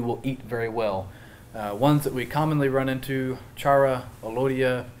typically will eat very well. Ones that we commonly run into: chara,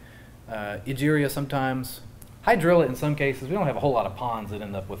 olodia, Egeria sometimes, hydrilla in some cases. We don't have a whole lot of ponds that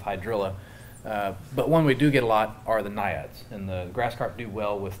end up with hydrilla, But one we do get a lot are the naiads, and the grass carp do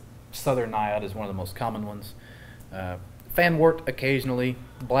well with southern naiad is one of the most common ones. Fanwort occasionally,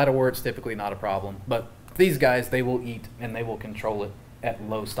 bladderwort's typically not a problem, but these guys, they will eat and they will control it at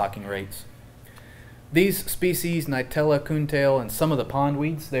low stocking rates. These species, Nitella, coontail, and some of the pond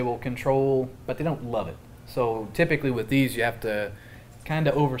weeds, they will control, but they don't love it. So typically with these, you have to kind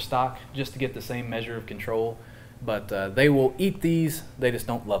of overstock just to get the same measure of control, but they will eat these, they just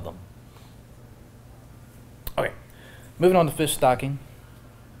don't love them. Okay, moving on to fish stocking.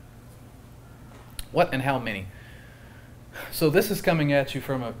 What and how many? So this is coming at you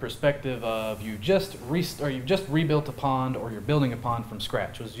from a perspective of you've just rebuilt a pond, or you're building a pond from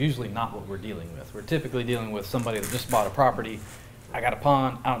scratch, which is usually not what we're dealing with. We're typically dealing with somebody that just bought a property. I got a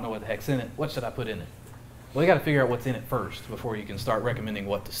pond, I don't know what the heck's in it, what should I put in it? Well, you got to figure out what's in it first before you can start recommending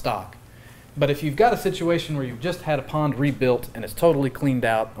what to stock. But if you've got a situation where you've just had a pond rebuilt and it's totally cleaned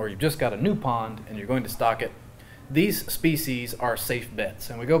out, or you've just got a new pond and you're going to stock it, these species are safe bets.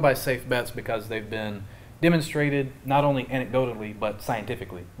 And we go by safe bets because they've been demonstrated not only anecdotally but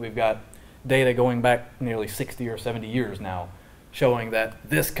scientifically. We've got data going back nearly 60 or 70 years now showing that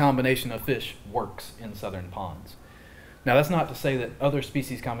this combination of fish works in southern ponds. Now that's not to say that other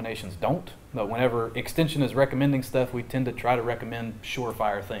species combinations don't, but whenever Extension is recommending stuff, we tend to try to recommend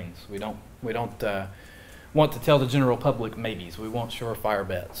surefire things. We don't want to tell the general public maybes. We want surefire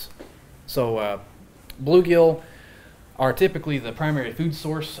bets. So bluegill are typically the primary food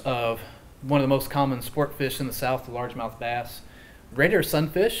source of one of the most common sport fish in the South, the largemouth bass. Red ear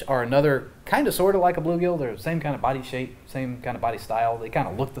sunfish are another kind of sort of like a bluegill. They're the same kind of body shape, same kind of body style. They kind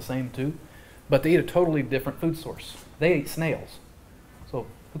of look the same too, but they eat a totally different food source. They eat snails. So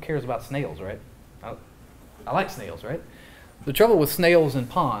who cares about snails, right? I like snails, right? The trouble with snails in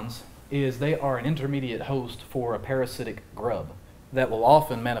ponds is they are an intermediate host for a parasitic grub that will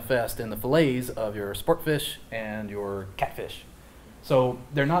often manifest in the fillets of your sport fish and your catfish. So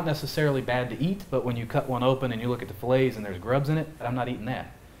they're not necessarily bad to eat, but when you cut one open and you look at the fillets and there's grubs in it, I'm not eating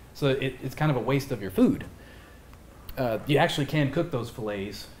that. So it's kind of a waste of your food. You actually can cook those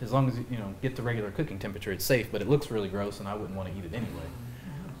fillets as long as you get the regular cooking temperature. It's safe, but it looks really gross, and I wouldn't want to eat it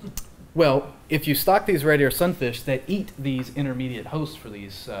anyway. Well, if you stock these red ear sunfish that eat these intermediate hosts for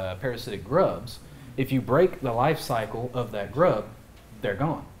these parasitic grubs, if you break the life cycle of that grub, they're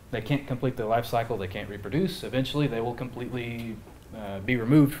gone. They can't complete their life cycle. They can't reproduce. Eventually, they will completely be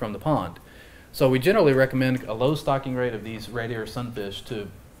removed from the pond. So we generally recommend a low stocking rate of these red ear sunfish to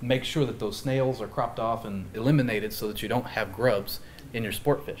make sure that those snails are cropped off and eliminated so that you don't have grubs in your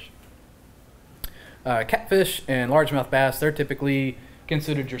sport fish. Catfish and largemouth bass, they're typically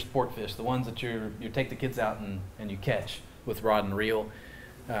considered your sport fish, the ones that you take the kids out and you catch with rod and reel.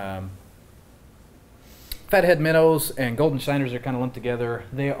 Fathead minnows and golden shiners are kind of lumped together.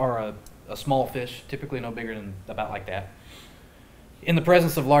 They are a small fish, typically no bigger than about like that. In the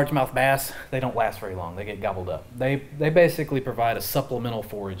presence of largemouth bass, they don't last very long. They get gobbled up. They basically provide a supplemental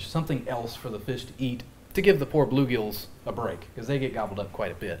forage, something else for the fish to eat to give the poor bluegills a break, because they get gobbled up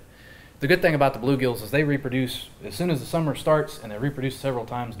quite a bit. The good thing about the bluegills is they reproduce as soon as the summer starts, and they reproduce several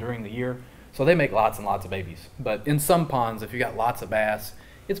times during the year, so they make lots and lots of babies. But in some ponds, if you got lots of bass,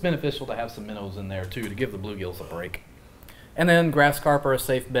 it's beneficial to have some minnows in there too to give the bluegills a break. And then grass carp are a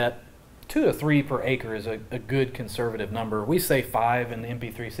safe bet. 2 to 3 per acre is a good conservative number. We say 5 in the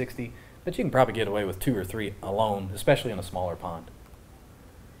MP360, but you can probably get away with 2 or 3 alone, especially in a smaller pond.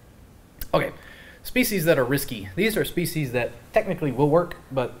 Okay, species that are risky. These are species that technically will work,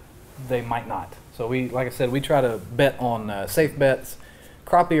 but they might not. So like I said, we try to bet on safe bets.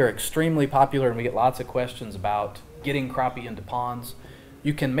 Crappie are extremely popular, and we get lots of questions about getting crappie into ponds.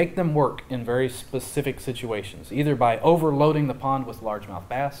 You can make them work in very specific situations, either by overloading the pond with largemouth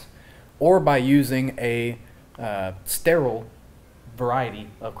bass, or by using a sterile variety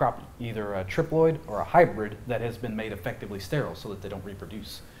of crappie, either a triploid or a hybrid that has been made effectively sterile so that they don't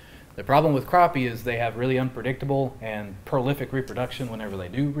reproduce. The problem with crappie is they have really unpredictable and prolific reproduction whenever they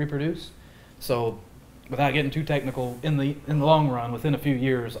do reproduce. So without getting too technical, in the long run, within a few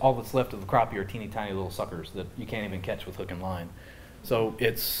years, all that's left of the crappie are teeny tiny little suckers that you can't even catch with hook and line. So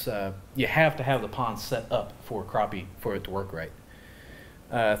it's you have to have the pond set up for crappie for it to work right.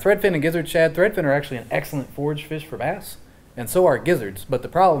 Threadfin and gizzard shad. Threadfin are actually an excellent forage fish for bass, and so are gizzards. But the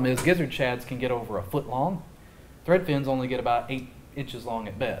problem is gizzard shads can get over a foot long. Threadfins only get about 8 inches long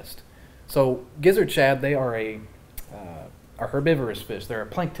at best. So gizzard shad, they are a herbivorous fish. They're a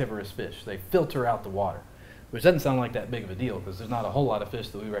planktivorous fish. They filter out the water, which doesn't sound like that big of a deal because there's not a whole lot of fish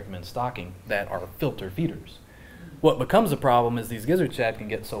that we recommend stocking that are filter feeders. What becomes a problem is these gizzard shad can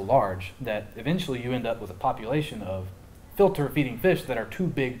get so large that eventually you end up with a population of filter feeding fish that are too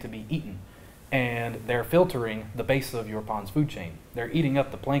big to be eaten. and they're filtering the base of your pond's food chain. They're eating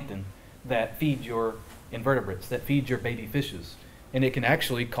up the plankton that feed your invertebrates, that feed your baby fishes. And it can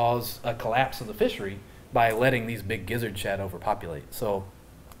actually cause a collapse of the fishery by letting these big gizzard shad overpopulate. So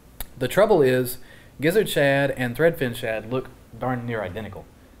the trouble is, gizzard shad and threadfin shad look darn near identical.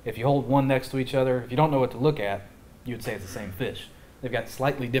 If you hold one next to each other, if you don't know what to look at, you would say it's the same fish. They've got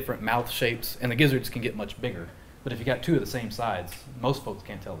slightly different mouth shapes, and the gizzards can get much bigger. But if you got two of the same sides, most folks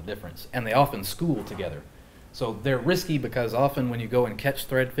can't tell the difference, and they often school together. So they're risky because often when you go and catch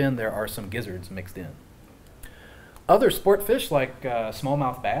threadfin, there are some gizzards mixed in. Other sport fish like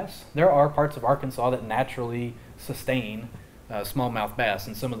smallmouth bass, there are parts of Arkansas that naturally sustain smallmouth bass.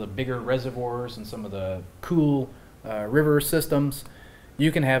 In some of the bigger reservoirs and some of the cool river systems,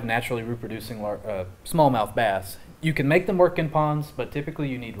 you can have naturally reproducing smallmouth bass. You can make them work in ponds, but typically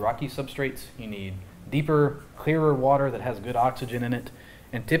you need rocky substrates. You need deeper, clearer water that has good oxygen in it.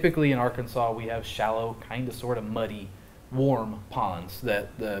 And typically in Arkansas, we have shallow, kind of sort of muddy, warm ponds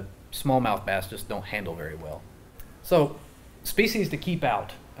that the smallmouth bass just don't handle very well. So, species to keep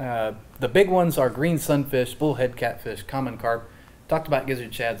out. The big ones are green sunfish, bullhead catfish, common carp, talked about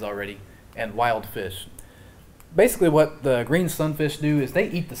gizzard shads already, and wild fish. Basically what the green sunfish do is they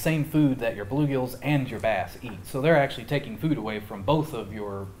eat the same food that your bluegills and your bass eat. So they're actually taking food away from both of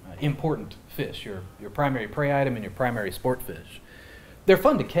your important fish, your primary prey item and your primary sport fish. They're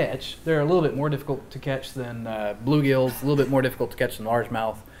fun to catch. They're a little bit more difficult to catch than bluegills, a little bit more difficult to catch than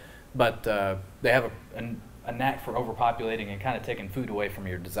largemouth, but they have a knack for overpopulating and kind of taking food away from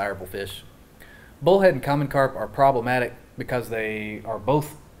your desirable fish. Bullhead and common carp are problematic because they are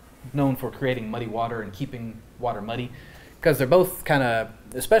both known for creating muddy water and keeping water muddy, because they're both kind of,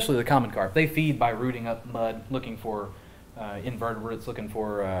 especially the common carp, they feed by rooting up mud, looking for invertebrates, looking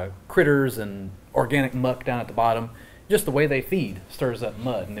for critters and organic muck down at the bottom. Just the way they feed stirs up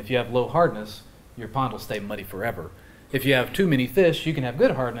mud, and if you have low hardness, your pond will stay muddy forever. If you have too many fish, you can have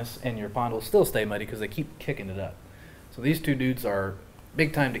good hardness and your pond will still stay muddy because they keep kicking it up. So these two dudes are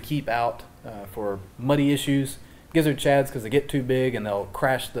big time to keep out for muddy issues. Gizzard shads because they get too big and they'll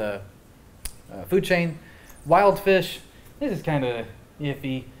crash the food chain. Wild fish, this is kind of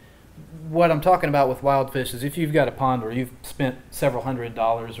iffy. What I'm talking about with wild fish is if you've got a pond where you've spent several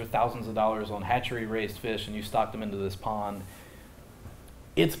 $100s or thousands of dollars on hatchery raised fish and you stocked them into this pond,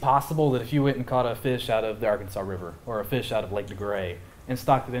 it's possible that if you went and caught a fish out of the Arkansas River or a fish out of Lake DeGray and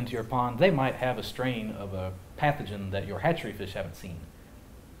stocked it into your pond, they might have a strain of a pathogen that your hatchery fish haven't seen.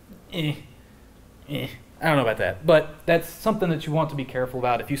 I don't know about that, but that's something that you want to be careful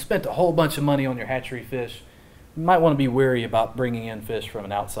about. If you spent a whole bunch of money on your hatchery fish, you might want to be wary about bringing in fish from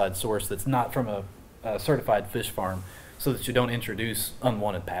an outside source that's not from a certified fish farm so that you don't introduce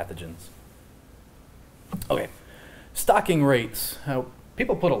unwanted pathogens. Okay, stocking rates.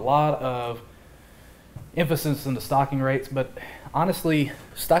 People put a lot of emphasis into stocking rates, but honestly,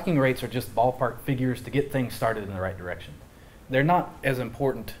 stocking rates are just ballpark figures to get things started in the right direction. They're not as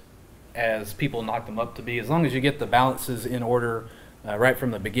important as people knock them up to be. As long as you get the balances in order right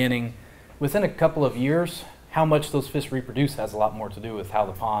from the beginning, within a couple of years, how much those fish reproduce has a lot more to do with how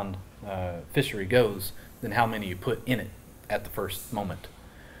the pond fishery goes than how many you put in it at the first moment.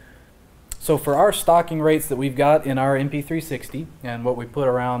 So for our stocking rates that we've got in our MP360 and what we put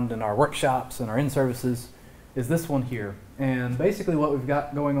around in our workshops and our in-services is this one here. And basically what we've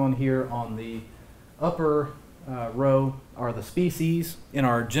got going on here on the upper row are the species in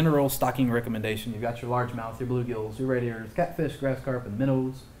our general stocking recommendation. You've got your largemouth, your bluegills, your red ears, catfish, grass carp, and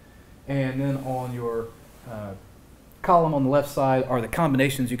minnows. And then on your column on the left side are the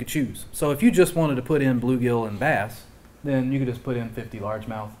combinations you could choose. So if you just wanted to put in bluegill and bass, then you could just put in 50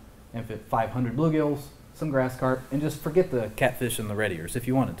 largemouth and 500 bluegills, some grass carp, and just forget the catfish and the red ears if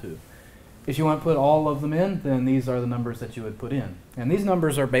you wanted to. If you want to put all of them in, then these are the numbers that you would put in. And these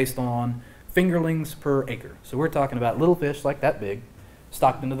numbers are based on fingerlings per acre. So we're talking about little fish like that big,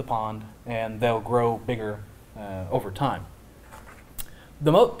 stocked into the pond, and they'll grow bigger over time.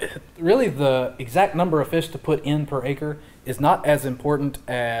 Really the exact number of fish to put in per acre is not as important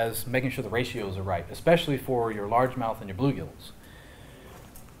as making sure the ratios are right, especially for your largemouth and your bluegills.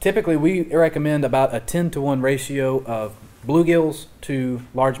 Typically, we recommend about a 10-to-1 ratio of bluegills to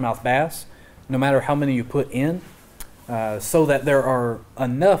largemouth bass, no matter how many you put in, so that there are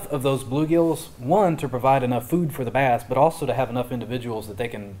enough of those bluegills, one, to provide enough food for the bass, but also to have enough individuals that they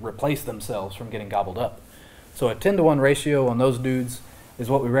can replace themselves from getting gobbled up. So a 10-to-1 ratio on those dudes is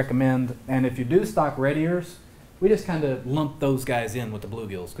what we recommend. And if you do stock red ears, we just kind of lump those guys in with the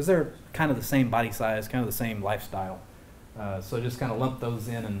bluegills because they're kind of the same body size, kind of the same lifestyle. So just kind of lump those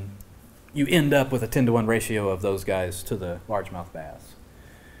in and you end up with a 10-to-1 ratio of those guys to the largemouth bass.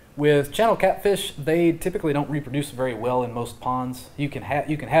 With channel catfish, they typically don't reproduce very well in most ponds. You can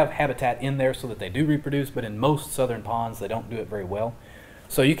have habitat in there so that they do reproduce, but in most southern ponds, they don't do it very well.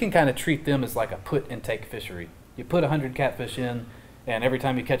 So you can kind of treat them as like a put and take fishery. You put 100 catfish in, and every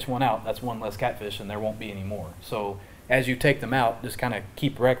time you catch one out, that's one less catfish, and there won't be any more. So as you take them out, just kind of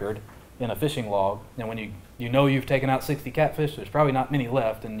keep record in a fishing log, and when you know you've taken out 60 catfish, there's probably not many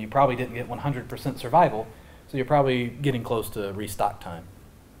left, and you probably didn't get 100% survival, so you're probably getting close to restock time.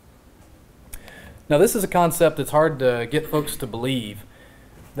 Now this is a concept that's hard to get folks to believe,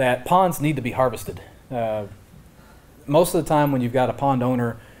 that ponds need to be harvested. Most of the time when you've got a pond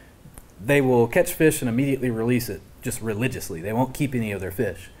owner, they will catch fish and immediately release it, just religiously. They won't keep any of their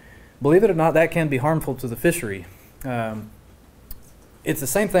fish. Believe it or not, that can be harmful to the fishery. It's the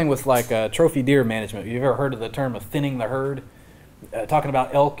same thing with like trophy deer management. You've ever heard of the term of thinning the herd? Talking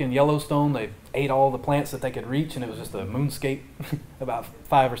about elk in Yellowstone, they ate all the plants that they could reach, and it was just a moonscape about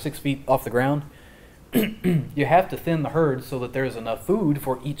 5 or 6 feet off the ground. You have to thin the herd so that there's enough food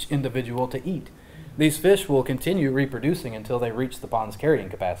for each individual to eat. These fish will continue reproducing until they reach the pond's carrying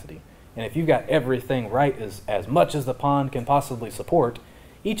capacity. And if you've got everything right as much as the pond can possibly support,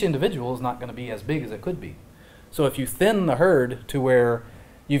 each individual is not going to be as big as it could be. So if you thin the herd to where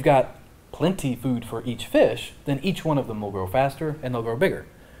you've got plenty food for each fish, then each one of them will grow faster and they'll grow bigger.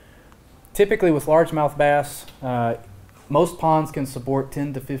 Typically with largemouth bass, most ponds can support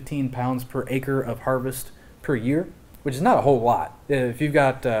 10 to 15 pounds per acre of harvest per year, which is not a whole lot. If you've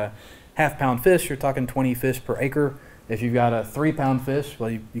got half-pound fish, you're talking 20 fish per acre. If you've got a 3-pound fish, well,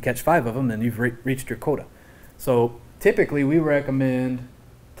 you catch 5 of them, then you've reached your quota. So typically we recommend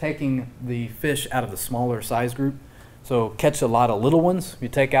taking the fish out of the smaller size group. So catch a lot of little ones. You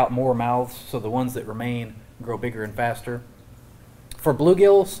take out more mouths so the ones that remain grow bigger and faster. For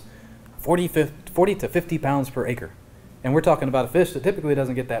bluegills, 40 to 50 pounds per acre. And we're talking about a fish that typically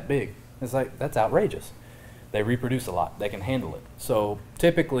doesn't get that big. It's like, that's outrageous. They reproduce a lot. They can handle it. So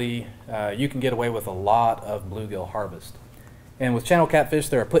typically, you can get away with a lot of bluegill harvest. And with channel catfish,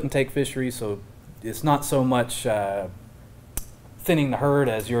 they're a put and take fishery, so it's not so much thinning the herd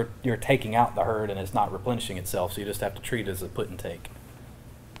as you're taking out the herd and it's not replenishing itself, so you just have to treat it as a put and take.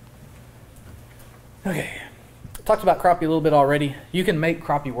 Okay. Talked about crappie a little bit already. You can make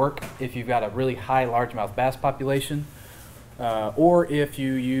crappie work if you've got a really high largemouth bass population, or if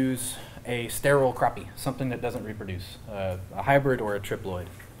you use a sterile crappie, something that doesn't reproduce, a hybrid or a triploid.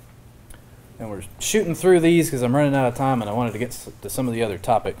 And we're shooting through these because I'm running out of time and I wanted to get to some of the other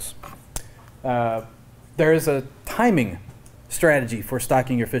topics. There is a timing strategy for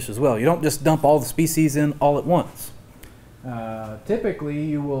stocking your fish as well. You don't just dump all the species in all at once. Typically,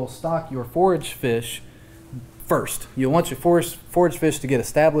 you will stock your forage fish first. You'll want your forage fish to get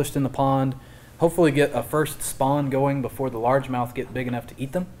established in the pond, hopefully get a first spawn going before the largemouth get big enough to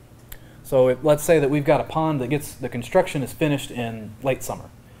eat them. So let's say that we've got a pond that the construction is finished in late summer.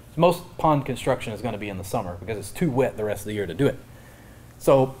 Most pond construction is going to be in the summer because it's too wet the rest of the year to do it.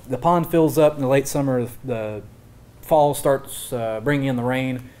 So the pond fills up in the late summer, the fall starts bringing in the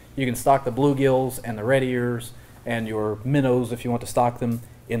rain. You can stock the bluegills and the red ears and your minnows if you want to stock them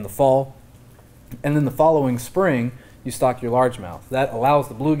in the fall. And then the following spring, you stock your largemouth. That allows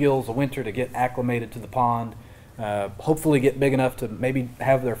the bluegills a winter to get acclimated to the pond, hopefully get big enough to maybe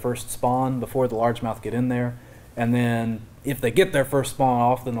have their first spawn before the largemouth get in there. And then if they get their first spawn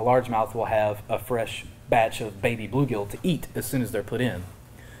off, then the largemouth will have a fresh batch of baby bluegill to eat as soon as they're put in.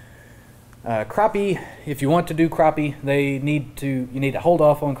 Crappie, if you want to do crappie, you need to hold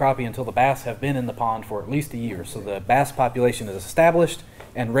off on crappie until the bass have been in the pond for at least a year. So the bass population is established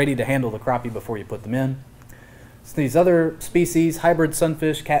and ready to handle the crappie before you put them in. So these other species, hybrid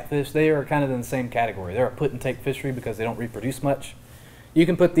sunfish, catfish, they are kind of in the same category. They're a put and take fishery because they don't reproduce much. You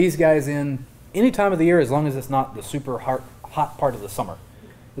can put these guys in any time of the year as long as it's not the super hot part of the summer.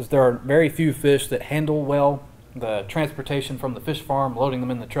 Because there are very few fish that handle well the transportation from the fish farm, loading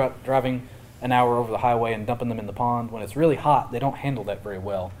them in the truck, driving an hour over the highway and dumping them in the pond. When it's really hot, they don't handle that very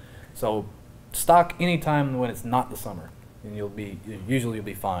well. So stock any time when it's not the summer, and usually you'll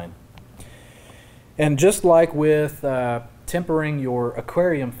be fine. And just like with tempering your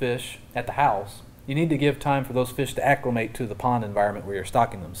aquarium fish at the house, you need to give time for those fish to acclimate to the pond environment where you're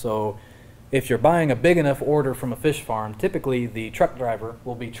stocking them. So if you're buying a big enough order from a fish farm, typically the truck driver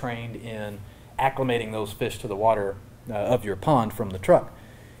will be trained in acclimating those fish to the water of your pond from the truck.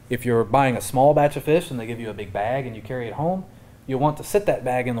 If you're buying a small batch of fish and they give you a big bag and you carry it home, you'll want to sit that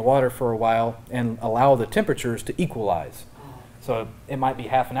bag in the water for a while and allow the temperatures to equalize. So it might be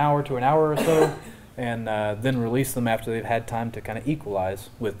half an hour to an hour or so, and then release them after they've had time to kind of equalize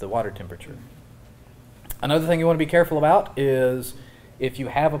with the water temperature. Another thing you want to be careful about is if you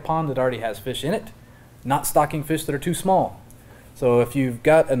have a pond that already has fish in it, not stocking fish that are too small. So if you've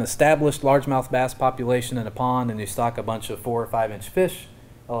got an established largemouth bass population in a pond and you stock a bunch of 4 or 5 inch fish,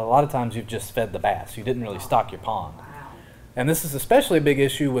 well, a lot of times you've just fed the bass. You didn't really stock your pond. And this is especially a big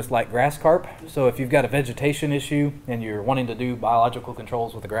issue with like grass carp. So if you've got a vegetation issue and you're wanting to do biological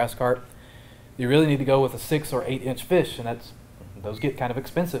controls with a grass carp, you really need to go with a 6 or 8 inch fish, and those get kind of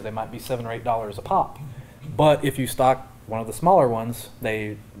expensive. They might be $7 or $8 a pop. But if you stock one of the smaller ones,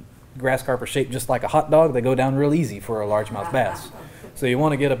 grass carp are shaped just like a hot dog. They go down real easy for a largemouth bass. So you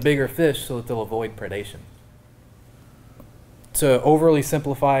want to get a bigger fish so that they'll avoid predation. To overly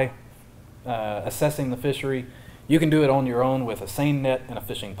simplify assessing the fishery, you can do it on your own with a seine net and a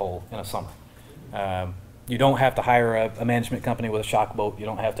fishing pole in a summer. You don't have to hire a management company with a shock boat. You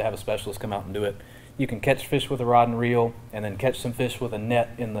don't have to have a specialist come out and do it. You can catch fish with a rod and reel and then catch some fish with a net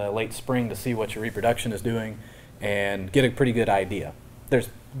in the late spring to see what your reproduction is doing and get a pretty good idea. There's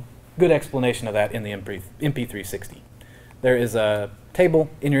good explanation of that in the MP360. There is a table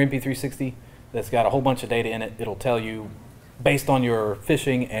in your MP360 that's got a whole bunch of data in it. It'll tell you, based on your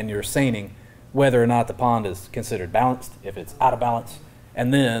fishing and your seining, whether or not the pond is considered balanced, if it's out of balance,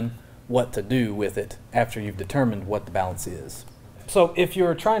 and then what to do with it after you've determined what the balance is. So if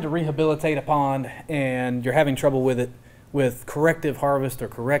you're trying to rehabilitate a pond and you're having trouble with it with corrective harvest or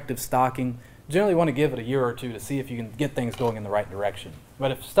corrective stocking, generally want to give it a year or two to see if you can get things going in the right direction.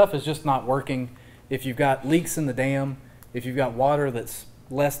 But if stuff is just not working, if you've got leaks in the dam, if you've got water that's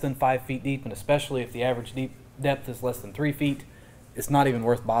less than 5 feet deep, and especially if the average depth is less than 3 feet, it's not even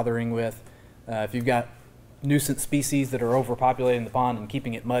worth bothering with. If you've got nuisance species that are overpopulating the pond and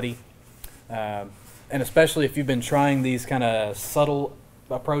keeping it muddy, and especially if you've been trying these kind of subtle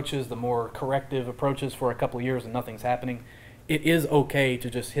approaches, the more corrective approaches for a couple of years and nothing's happening, it is okay to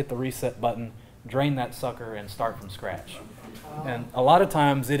just hit the reset button, drain that sucker, and start from scratch. And a lot of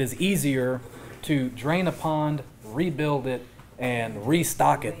times it is easier to drain a pond, rebuild it, and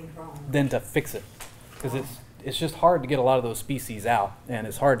restock it than to fix it. Because it's just hard to get a lot of those species out, and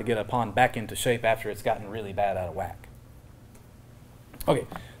it's hard to get a pond back into shape after it's gotten really bad out of whack. Okay,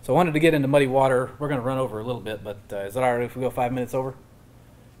 so I wanted to get into muddy water. We're going to run over a little bit, but is it all right if we go 5 minutes over?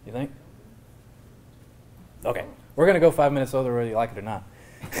 You think? Okay, we're going to go 5 minutes over whether you like it or not.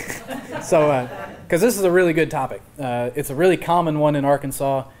 So, because this is a really good topic. It's a really common one in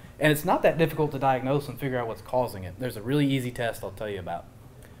Arkansas, and it's not that difficult to diagnose and figure out what's causing it. There's a really easy test I'll tell you about.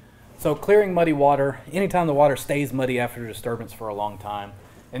 So clearing muddy water, anytime the water stays muddy after disturbance for a long time,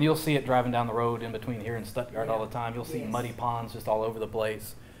 and you'll see it driving down the road in between here and Stuttgart all the time. You'll see muddy ponds just all over the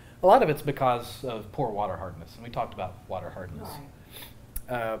place. A lot of it's because of poor water hardness, and we talked about water hardness.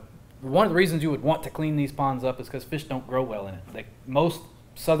 One of the reasons you would want to clean these ponds up is because fish don't grow well in it. Most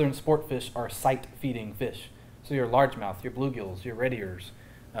southern sport fish are sight-feeding fish. So your largemouth, your bluegills, your red ears,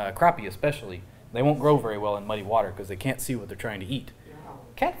 crappie especially, they won't grow very well in muddy water because they can't see what they're trying to eat.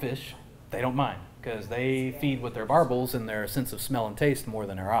 Catfish, they don't mind because they feed with their barbels and their sense of smell and taste more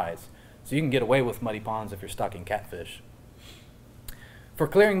than their eyes. So you can get away with muddy ponds if you're stocking catfish. For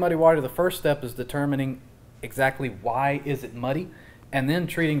clearing muddy water, the first step is determining exactly why is it muddy, and then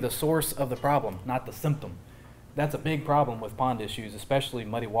treating the source of the problem, not the symptom. That's a big problem with pond issues, especially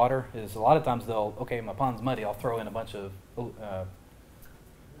muddy water, is a lot of times they'll, okay, my pond's muddy, I'll throw in a bunch of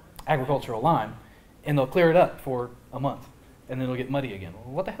agricultural lime, and they'll clear it up for a month, and then it'll get muddy again.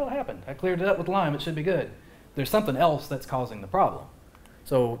 Well, what the hell happened? I cleared it up with lime, it should be good. There's something else that's causing the problem.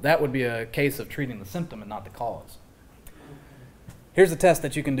 So that would be a case of treating the symptom and not the cause. Here's a test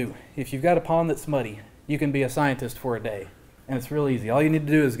that you can do. If you've got a pond that's muddy, you can be a scientist for a day. And it's real easy. All you need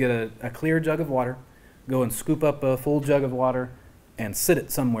to do is get a clear jug of water, go and scoop up a full jug of water, and sit it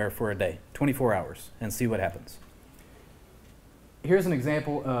somewhere for a day, 24 hours, and see what happens. Here's an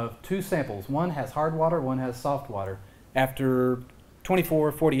example of two samples. One has hard water, one has soft water. After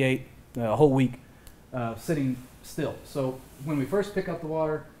 24, 48, a whole week, sitting still. So when we first pick up the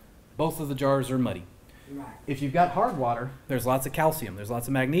water, both of the jars are muddy. Right. If you've got hard water, there's lots of calcium, there's lots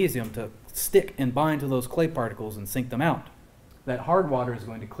of magnesium to stick and bind to those clay particles and sink them out. That hard water is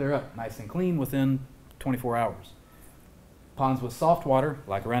going to clear up nice and clean within 24 hours. Ponds with soft water,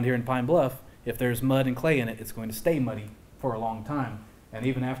 like around here in Pine Bluff, if there's mud and clay in it, it's going to stay muddy for a long time. And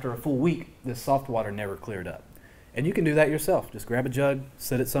even after a full week, this soft water never cleared up. And you can do that yourself. Just grab a jug,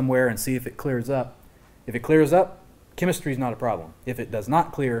 sit it somewhere, and see if it clears up. If it clears up, chemistry is not a problem. If it does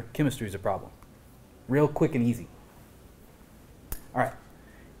not clear, chemistry is a problem. Real quick and easy. All right.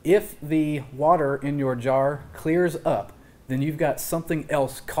 If the water in your jar clears up, then you've got something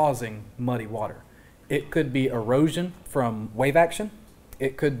else causing muddy water. It could be erosion from wave action.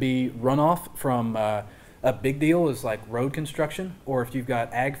 It could be runoff from A big deal is like road construction, or if you've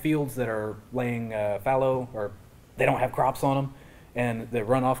got ag fields that are laying fallow, or they don't have crops on them, and they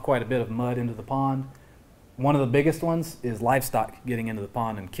run off quite a bit of mud into the pond. One of the biggest ones is livestock getting into the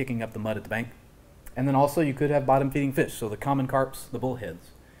pond and kicking up the mud at the bank. And then also you could have bottom feeding fish, so the common carps, the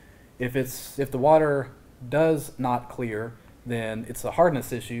bullheads. If the water does not clear, then it's a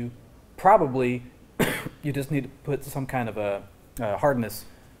hardness issue. Probably you just need to put some kind of a hardness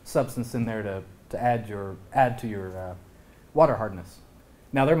substance in there to add to your water hardness.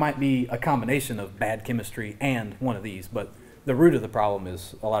 Now there might be a combination of bad chemistry and one of these, but the root of the problem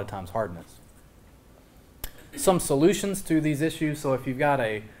is a lot of times hardness. Some solutions to these issues. So if you've got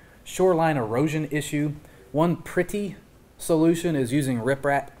a shoreline erosion issue, one pretty solution is using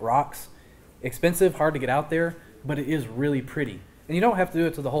riprap rocks. Expensive, hard to get out there, but it is really pretty. And you don't have to do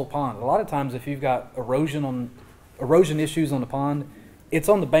it to the whole pond. A lot of times if you've got erosion issues on the pond, it's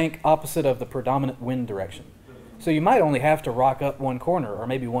on the bank opposite of the predominant wind direction. So you might only have to rock up one corner or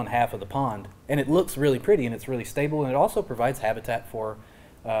maybe one half of the pond, and it looks really pretty and it's really stable, and it also provides habitat for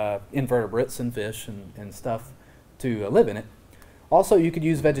invertebrates and fish and stuff to live in it. Also, you could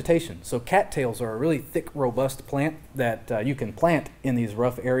use vegetation. So cattails are a really thick, robust plant that you can plant in these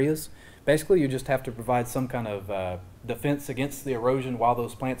rough areas. Basically, you just have to provide some kind of defense against the erosion while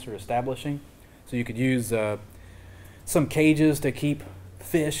those plants are establishing. So you could use some cages to keep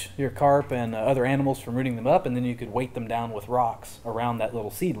fish, your carp, and other animals from rooting them up, and then you could weight them down with rocks around that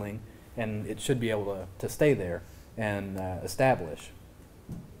little seedling, and it should be able to stay there and establish.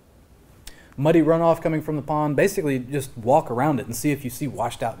 Muddy runoff coming from the pond, basically just walk around it and see if you see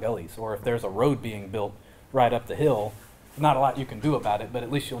washed out gullies, or if there's a road being built right up the hill. Not a lot you can do about it, but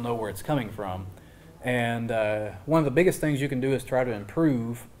at least you'll know where it's coming from. And one of the biggest things you can do is try to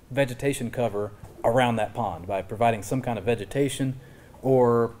improve vegetation cover around that pond by providing some kind of vegetation,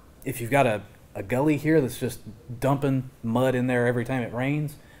 or if you've got a gully here that's just dumping mud in there every time it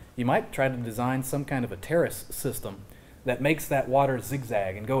rains, you might try to design some kind of a terrace system that makes that water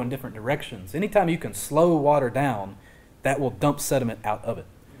zigzag and go in different directions. Anytime you can slow water down, that will dump sediment out of it.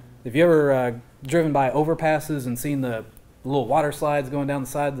 Have you ever driven by overpasses and seen the little water slides going down the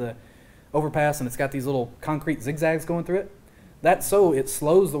side of the overpass, and it's got these little concrete zigzags going through it? That's so it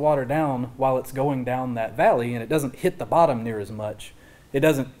slows the water down while it's going down that valley, and it doesn't hit the bottom near as much. It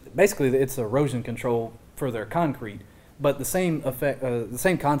doesn't, basically it's erosion control for their concrete, but the same effect, the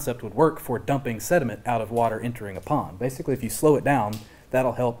same concept would work for dumping sediment out of water entering a pond. Basically, if you slow it down,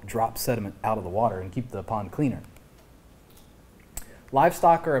 that'll help drop sediment out of the water and keep the pond cleaner.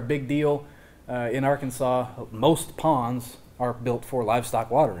 Livestock are a big deal. In Arkansas, most ponds are built for livestock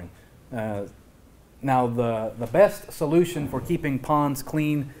watering. Now, the best solution for keeping ponds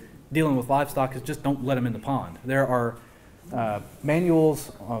clean, dealing with livestock, is just don't let them in the pond. There are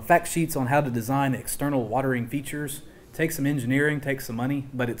manuals, fact sheets on how to design external watering features. Takes some engineering, takes some money,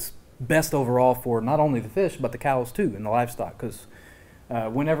 but it's best overall for not only the fish, but the cows too, and the livestock, because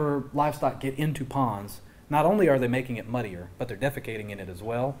whenever livestock get into ponds, not only are they making it muddier, but they're defecating in it as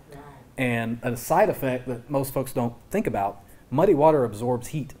well. And a side effect that most folks don't think about, muddy water absorbs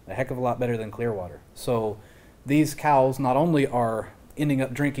heat a heck of a lot better than clear water. So these cows not only are ending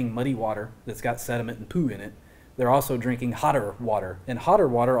up drinking muddy water that's got sediment and poo in it, they're also drinking hotter water. And hotter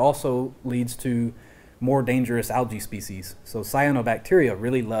water also leads to more dangerous algae species. So cyanobacteria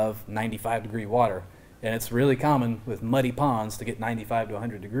really love 95-degree water. And it's really common with muddy ponds to get 95 to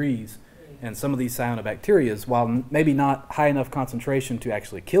 100 degrees. And some of these cyanobacteria, while maybe not high enough concentration to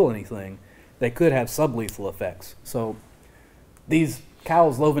actually kill anything, they could have sublethal effects. So these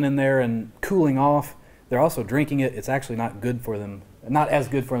cows living in there and cooling off, they're also drinking it. It's actually not good for them, not as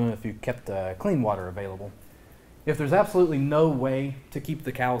good for them if you kept clean water available. If there's absolutely no way to keep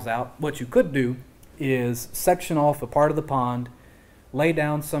the cows out, what you could do is section off a part of the pond, lay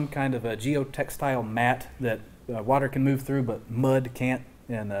down some kind of a geotextile mat that water can move through but mud can't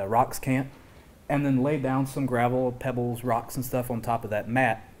and rocks can't, and then lay down some gravel, pebbles, rocks and stuff on top of that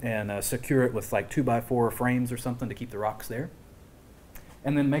mat and secure it with like 2x4 frames or something to keep the rocks there.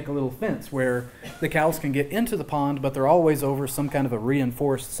 And then make a little fence where the cows can get into the pond, but they're always over some kind of a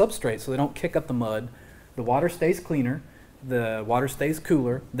reinforced substrate so they don't kick up the mud. The water stays cleaner, the water stays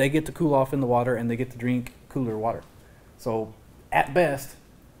cooler, they get to cool off in the water, and they get to drink cooler water. So at best,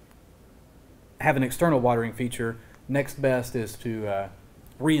 have an external watering feature. Next best is to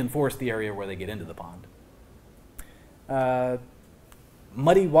reinforce the area where they get into the pond.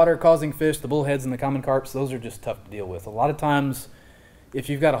 Muddy water causing fish, the bullheads and the common carps, those are just tough to deal with. A lot of times, if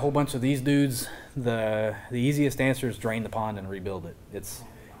you've got a whole bunch of these dudes, the easiest answer is drain the pond and rebuild it.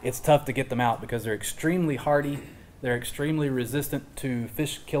 It's tough to get them out because they're extremely hardy. They're extremely resistant to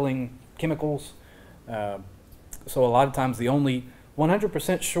fish-killing chemicals. So a lot of times the only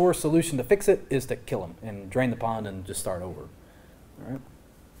 100% sure solution to fix it is to kill them and drain the pond and just start over. All right.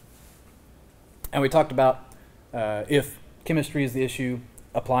 And we talked about if chemistry is the issue,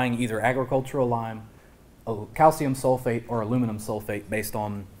 applying either agricultural lime, calcium sulfate, or aluminum sulfate based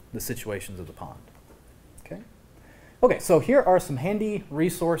on the situations of the pond. Okay. Okay, so here are some handy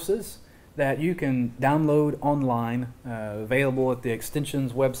resources that you can download online, available at the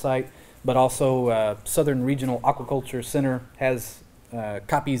Extension's website, but also Southern Regional Aquaculture Center has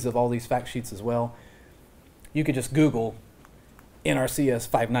copies of all these fact sheets as well. You could just Google NRCS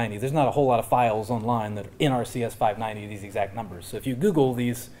 590. There's not a whole lot of files online that are NRCS 590, these exact numbers. So if you Google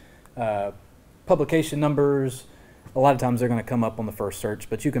these publication numbers, a lot of times they're going to come up on the first search,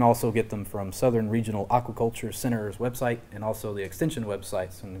 but you can also get them from Southern Regional Aquaculture Center's website and also the Extension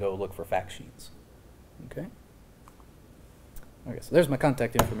websites, and go look for fact sheets. Okay. Okay, so there's my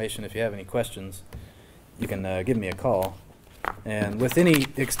contact information. If you have any questions, you can give me a call. And with any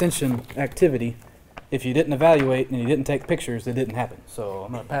Extension activity, if you didn't evaluate and you didn't take pictures, it didn't happen. So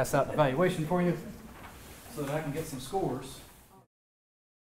I'm going to pass out an evaluation for you so that I can get some scores.